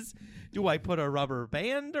 this is. Do I put a rubber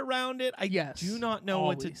band around it? I Yes, do not know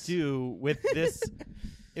what to always. do with this.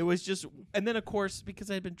 It was just, and then of course because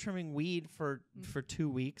I'd been trimming weed for 2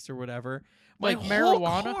 weeks or whatever, my Like whole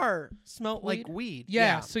marijuana? car smelled like Weed? weed.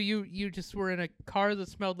 Yeah, so you just were in a car that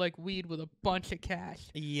smelled like weed with a bunch of cash.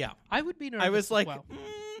 Yeah. I would be nervous. I was as like, well.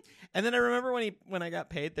 And then I remember when I got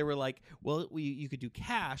paid, they were like, well, you could do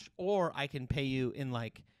cash, or I can pay you in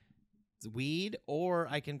like weed, or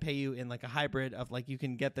I can pay you in like a hybrid of like you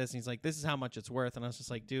can get this. And he's like, this is how much it's worth. And I was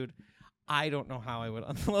just like, dude, I don't know how I would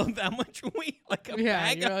unload that much weed, like a Yeah,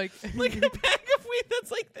 bag, you're of, like, like a bag of weed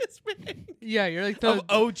that's like this big. yeah, you're like Of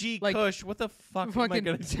the OG like, Kush, what the fuck am I fucking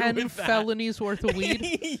gonna do 10 with that? felonies worth of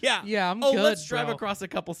weed. Yeah. Yeah, I'm Oh, good. let's drive bro. across a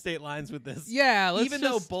couple state lines with this. Yeah, let's Even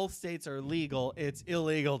just, though both states are legal, it's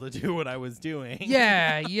illegal to do what I was doing.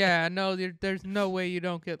 yeah, no, there's no way you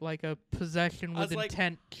don't get like a possession I with was like,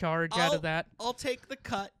 intent charge out of that. I'll take the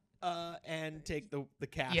cut and take the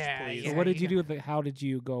cash, Yeah, please. So yeah. what did you you do? How did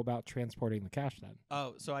you go about transporting the cash then?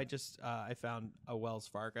 Oh, so I just I found a Wells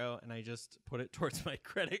Fargo and I just put it towards my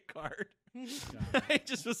credit card. I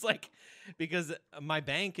just was like, because my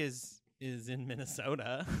bank is in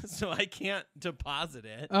Minnesota, so I can't deposit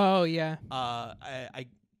it. Oh yeah, I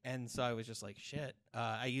and so I was just like, shit.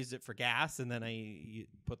 I used it for gas, and then I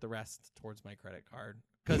put the rest towards my credit card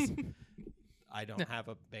because I don't have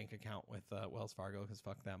a bank account with Wells Fargo because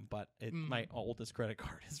fuck them. But my oldest credit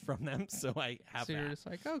card is from them, so I have so that. you're just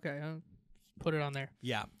like, okay, I'll put it on there.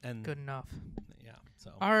 Yeah, and Good enough. yeah.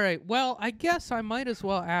 So All right, well, I guess I might as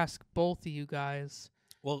well ask both of you guys.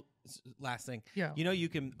 well, last thing, Yeah. you know, you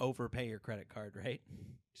can overpay your credit card, right?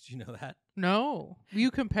 Did you know that No, you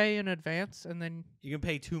can pay in advance, and then you can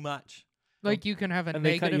pay too much? like you can have a and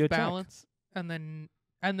they cut you negative a check. balance, and then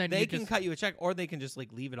They you can just, cut you a check, or they can just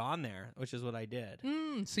like leave it on there, which is what I did.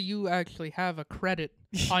 so you actually have a credit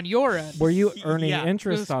on your end. Were you earning Yeah.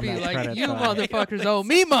 interest Just on be that like, credit? you though? motherfuckers owe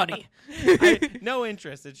me money. No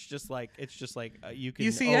interest. It's just like you can.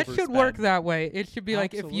 You see, that should work overspend. that way. It should be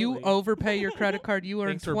like if you Absolutely. overpay your credit card, you earn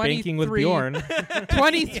Thanks for banking with 23 Bjorn.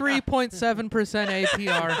 23.7%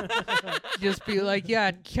 APR. Just be like,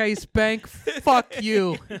 yeah, Chase Bank, fuck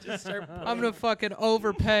you. Just start I'm gonna fucking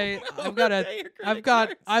overpay. I've got Overpay your I've credit got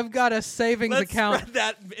cards. I've got a savings Let's account spread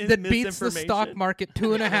that that beats the stock misinformation. market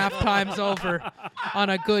 2.5 times over on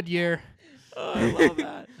a good year. Oh, I love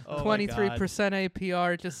that. Oh my 23% God.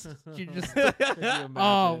 APR. Just you just. Could you Oh,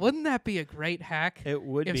 imagine? wouldn't that be a great hack? It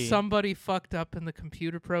would If be. somebody fucked up in the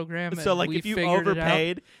computer program, So and like we if you figured it out,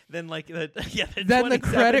 overpaid, then like the then the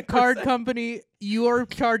credit card 27% company, you're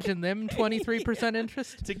charging them 23%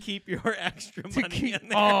 interest to keep your extra to money keep. in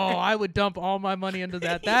there. Oh, I would dump all my money into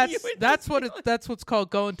that. You would That's just what be it, that's what's called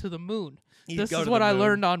going to the moon. You'd This go is to what the I moon,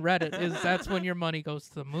 learned on Reddit. Is that's when your money goes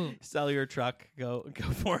to the moon. Sell your truck. Go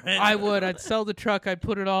for it. I would. I'd sell the truck. I'd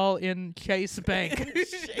put it all in Chase Bank.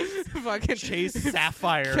 Chase- Fucking Chase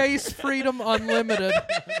Sapphire. Chase Freedom Unlimited.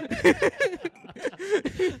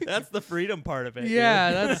 That's the freedom part of it. Yeah,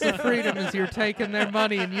 dude. that's the freedom. Is you're taking their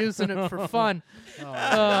money and using it for fun.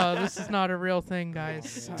 Oh, this is not a real thing,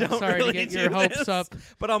 guys. I'm Don't sorry really to get do your hopes this, up.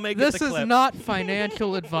 But I'll make This it the is clip. not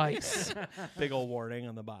financial advice. Big old warning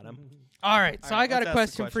on the bottom. All right, so All right, I got let's a ask the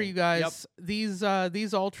question for question. you guys.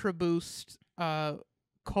 These Ultra Boost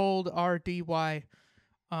Cold RDY,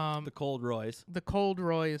 The Cold Royce. the Cold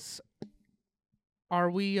Royce. Are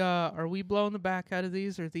we blowing the back out of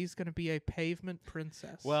these? Or are these going to be a pavement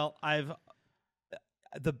princess? Well,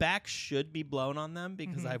 the back should be blown on them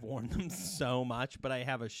because Mhm. I've worn them so much, but I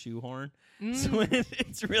have a shoehorn, Mm. so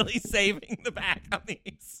it's really saving the back on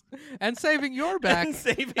these. And saving your back And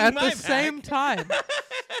saving at my the same back. time.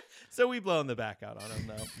 So we blown the back out on them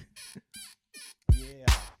though. Yeah.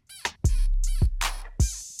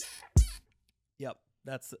 Yep.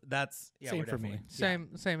 That's yeah. Same we're for me. definitely-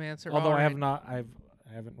 yeah. Same answer. Although All I have right. not, I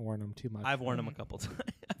haven't worn them too much. I've worn them a couple times.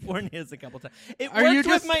 worn his a couple times. It Are worked you with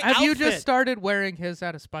just my have outfit. you just started wearing his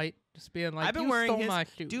out of spite? Just being like, I've been you wearing stole his my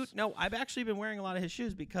shoes. dude. No, I've actually been wearing a lot of his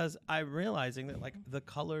shoes because I'm realizing that like the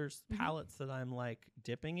colors Mm-hmm. palettes that I'm like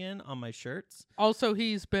dipping in on my shirts, Also,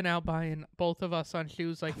 he's been out buying both of us on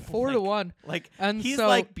shoes like Oh 4 to 1. like And he's so-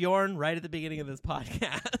 like Bjorn right at the beginning of this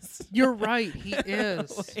podcast. You're right, he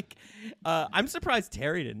is. Like, I'm surprised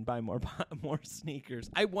Terry didn't buy more sneakers.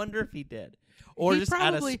 I wonder if he did, or He just out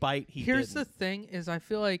of probably- spite he Here's didn't. the thing: is I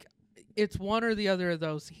feel like it's one or the other of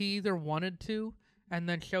those. He either wanted to and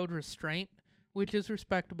then showed restraint, which is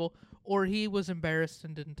respectable, or he was embarrassed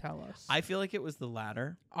and didn't tell us. I feel like it was the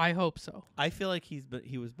latter. I hope so. I feel like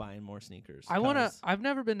he was buying more sneakers. I want to. 'cause- I've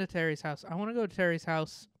never been to Terry's house. I want to go to Terry's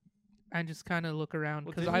house and just kind of look around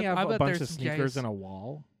Well, because didn't he have I a bet bunch there's of some sneakers J's. in a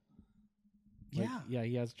wall? Like, Yeah. yeah,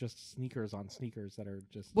 he has just sneakers on sneakers that are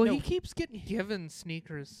just. Well, No. he keeps getting given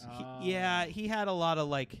sneakers. Yeah, he had a lot of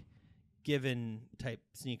like given type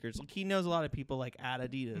sneakers. Like he knows a lot of people like at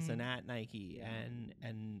Adidas and at Nike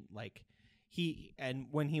and like and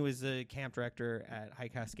when he was a camp director at High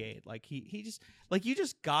Cascade, like he just like you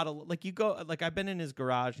just gotta like you go like I've been in his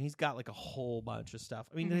garage and he's got like a whole bunch of stuff.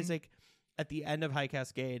 I mean, there's like at the end of High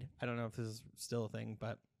Cascade, I don't know if this is still a thing,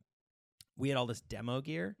 but we had all this demo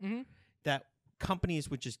gear Mhm. that companies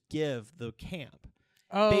would just give the camp.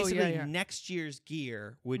 Oh, Basically, yeah. next year's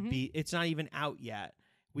gear would be, it's not even out yet.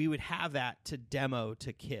 We would have that to demo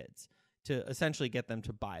to kids to essentially get them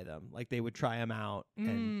to buy them. Like they would try them out.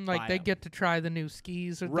 And Like buy they 'em. get to try the new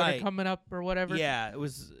skis that Right. are coming up or whatever. Yeah, it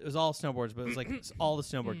was all snowboards, but it was like it's all the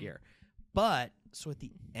snowboard gear. But so at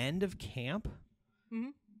the end of camp,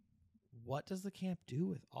 Mhm. what does the camp do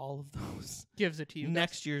with all of those Gives it to you.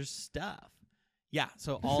 next year's stuff? Yeah,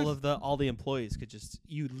 so all the employees could just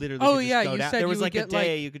literally Oh, could just yeah, go you down. said There you was would like a get,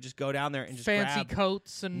 day like, you could just go down there and just fancy grab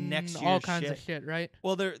coats and next all year's kinds of shit. shit, right?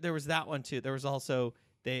 Well, there was that one too. There was also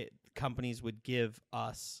companies would give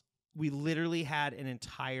us. We literally had an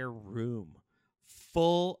entire room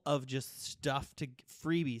full of just stuff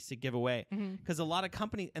freebies to give away because a lot of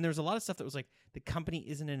companies and there's a lot of stuff that was like the company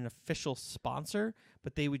isn't an official sponsor,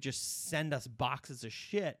 but they would just send us boxes of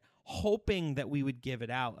shit hoping that we would give it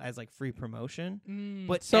out as like free promotion.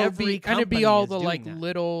 But So every and it'd be company all is the doing like that.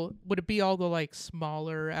 little. Would it be all the like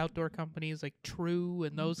smaller outdoor companies like True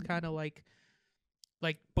and those kind of like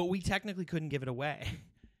But we technically couldn't give it away.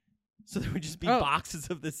 So there would just be Oh. boxes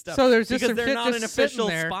of this stuff. So there's just because some they're shit not an just sitting official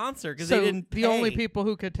there. sponsor because so they didn't pay. the only people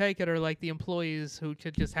who could take it are like the employees who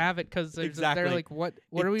could just have it because Exactly. they're like, what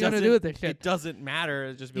It are we gonna doesn't- do with this shit? It doesn't matter.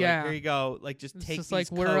 It's just be Yeah. like, here you go. Like just It's take just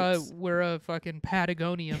these like coats. we're a fucking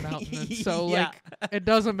Patagonia mountain, and so Yeah. like it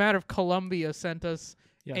doesn't matter if Columbia sent us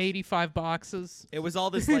Yes. 85 boxes. It was all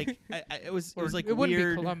this like it was Or like it wouldn't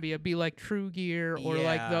weird. be Columbia, it'd be like True Gear or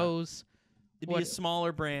like Yeah. those. It'd be what-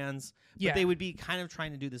 smaller brands, but Yeah. they would be kind of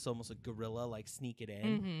trying to do this almost like guerrilla, like sneak it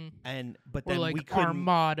in, but Or then like we couldn't.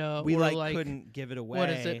 Armada. We or like couldn't give it away.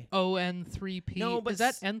 What is it? ON3P. No, but is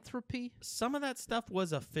that Entropy? Some of that stuff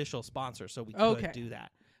was official sponsor, so we Okay. could do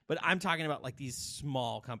that. But I'm talking about like these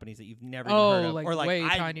small companies that you've never Oh, even heard of, like or like way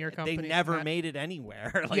tinier They companies than never that. made it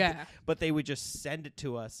anywhere. Like, Yeah. but they would just send it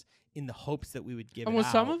to us in the hopes that we would give And it was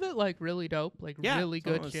out. some of it like really dope, like Yeah, really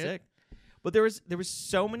some of it good was shit? sick. But there was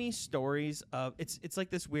so many stories of it's like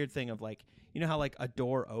this weird thing of like, you know how like a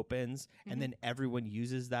door opens and then everyone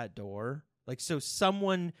uses that door. Like so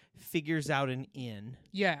someone figures out an in.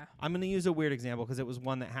 Yeah. I'm going to use a weird example because it was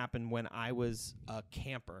one that happened when I was a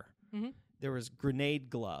camper. Mhm. There was Grenade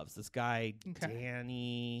Gloves. This guy Okay.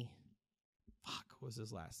 Danny what was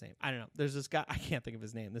his last name? I don't know. There's this guy, I can't think of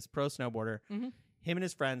his name. This pro snowboarder. Mhm. Him and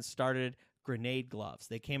his friends started Grenade Gloves.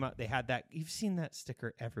 They came out, they had that, you've seen that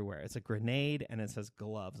sticker everywhere. It's a grenade and it says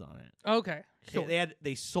gloves on it. Okay. Sure.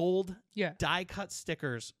 They sold Yeah. die cut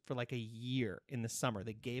stickers for like a year in the summer.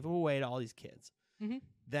 They gave them away to all these kids. Mhm.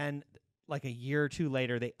 Then like a year or two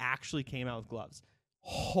later, they actually came out with gloves.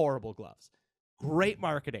 Horrible gloves. Great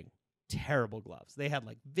marketing. Terrible gloves. They had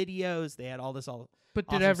like videos. They had all this But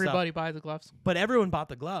did awesome everybody buy the gloves? but everyone bought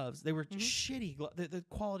the gloves. They were shitty. The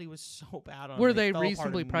quality was so bad on them. Were they fell apart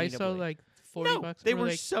reasonably priced though? immediately. Like 40 no, bucks? they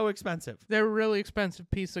were so expensive. They're a really expensive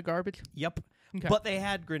piece of garbage. Yep. Okay. But they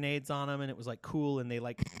had grenades on them, and it was like cool. And they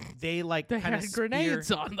They kind had of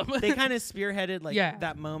grenades on them. They kind of spearheaded like Yeah.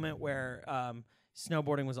 that moment where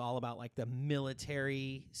snowboarding was all about like the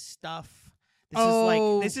military stuff.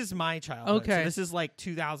 This is my childhood. Okay. So this is like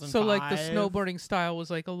 2005. So like the snowboarding style was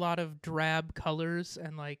like a lot of drab colors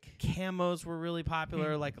and like camos were really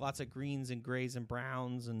popular, like lots of greens and grays and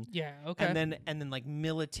browns and yeah, okay. and then like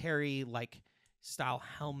military like style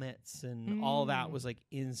helmets and all that was like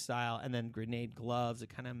in style, and then grenade gloves. It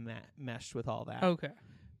kind of meshed with all that. okay.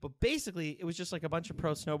 But basically, it was just like a bunch of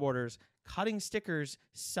pro snowboarders cutting stickers,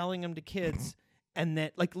 selling them to kids, and then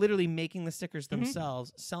like literally making the stickers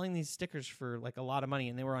themselves, selling these stickers for like a lot of money.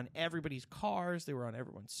 And they were on everybody's cars. They were on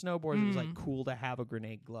everyone's snowboards. It was like cool to have a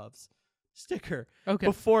Grenade Gloves sticker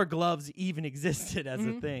before gloves even existed as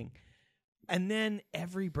a thing. And then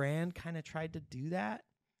every brand kind of tried to do that.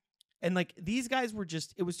 And like these guys were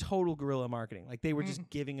just, it was total guerrilla marketing. Like they were just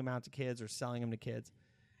giving them out to kids or selling them to kids.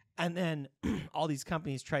 And then all these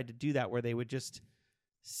companies tried to do that where they would just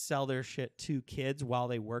sell their shit to kids while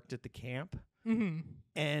they worked at the camp.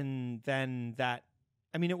 And then that,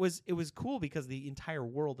 I mean, it was cool because the entire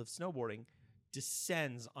world of snowboarding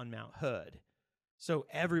descends on Mount Hood. So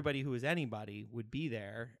everybody who was anybody would be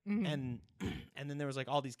there. And then there was like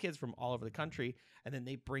all these kids from all over the country. And then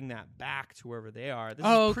they bring that back to wherever they are. This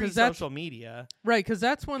is pre-social media. Right, because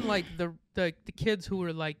that's when like the kids who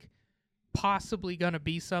were like possibly going to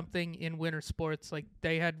be something in winter sports, like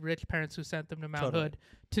they had rich parents who sent them to Mount Hood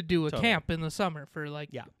to do a camp in the summer for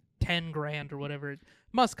like $10,000 or whatever. It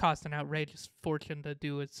must cost an outrageous fortune to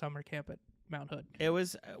do a summer camp at Mount Hood. It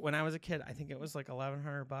was, when I was a kid, I think it was like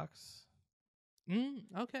 $1,100.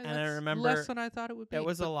 Okay, and that's I remember less than I thought it would be. It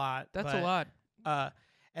was a lot. That's a lot.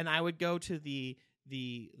 And I would go to the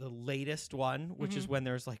latest one, which is when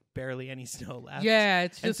there's like barely any snow left. Yeah,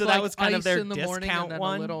 it's just and so like that was kind ice of their in the morning discount and then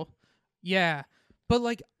one. a little. Yeah, but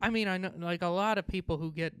like I mean, I know like a lot of people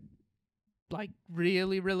who get like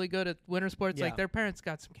really really good at winter sports, like their parents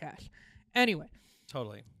got some cash. Anyway,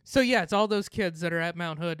 totally. So yeah, it's all those kids that are at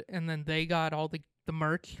Mount Hood, and then they got all the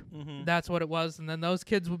merch. That's what it was, and then those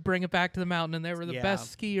kids would bring it back to the mountain, and they were the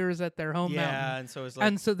best skiers at their home mountain. Yeah, and so it's like,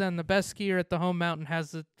 and so then the best skier at the home mountain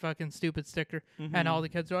has the fucking stupid sticker, and all the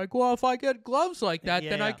kids are like, "Well, if I get gloves like that,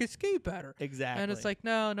 then I can ski better." Exactly. And it's like,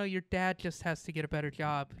 no, your dad just has to get a better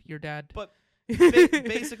job. Your dad, but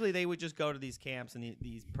basically, they would just go to these camps, and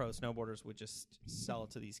these pro snowboarders would just sell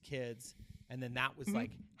it to these kids, and then that was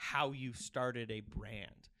like how you started a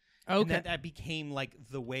brand. Okay, and that became like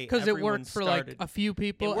the way because it worked for like a few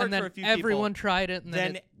people, and then everyone tried it, and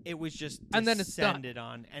then it was just and then it's done.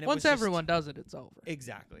 On, and once everyone does it, it's over.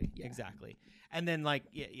 Exactly, exactly. And then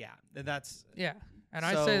that's And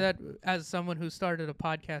I say that as someone who started a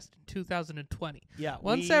podcast in 2020. Yeah,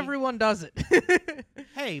 once everyone does it.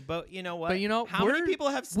 Hey, but you know what? But how many people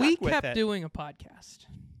have stuck with it? We kept doing a podcast.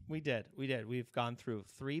 We did. We've gone through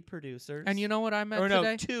 3 producers. And you know what I met today?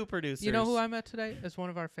 No, 2 producers. You know who I met today? Is one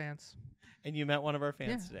of our fans. And you met one of our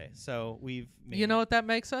fans today. So we've made You know what that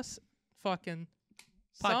makes us? Fucking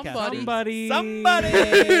somebody.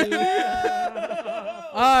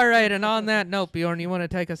 All right, and on that note, Bjorn, you want to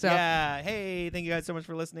take us out? Yeah. Hey, thank you guys so much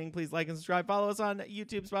for listening. Please like and subscribe. Follow us on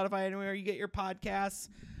YouTube, Spotify, anywhere you get your podcasts.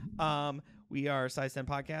 We are Size 10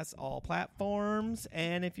 Podcasts, all platforms.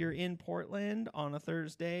 And if you're in Portland on a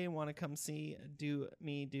Thursday and want to come do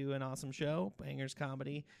an awesome show, Bangers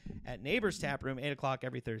Comedy at Neighbors Tap Room, 8 o'clock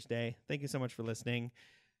every Thursday. Thank you so much for listening.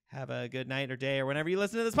 Have a good night or day or whenever you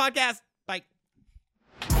listen to this podcast. Bye.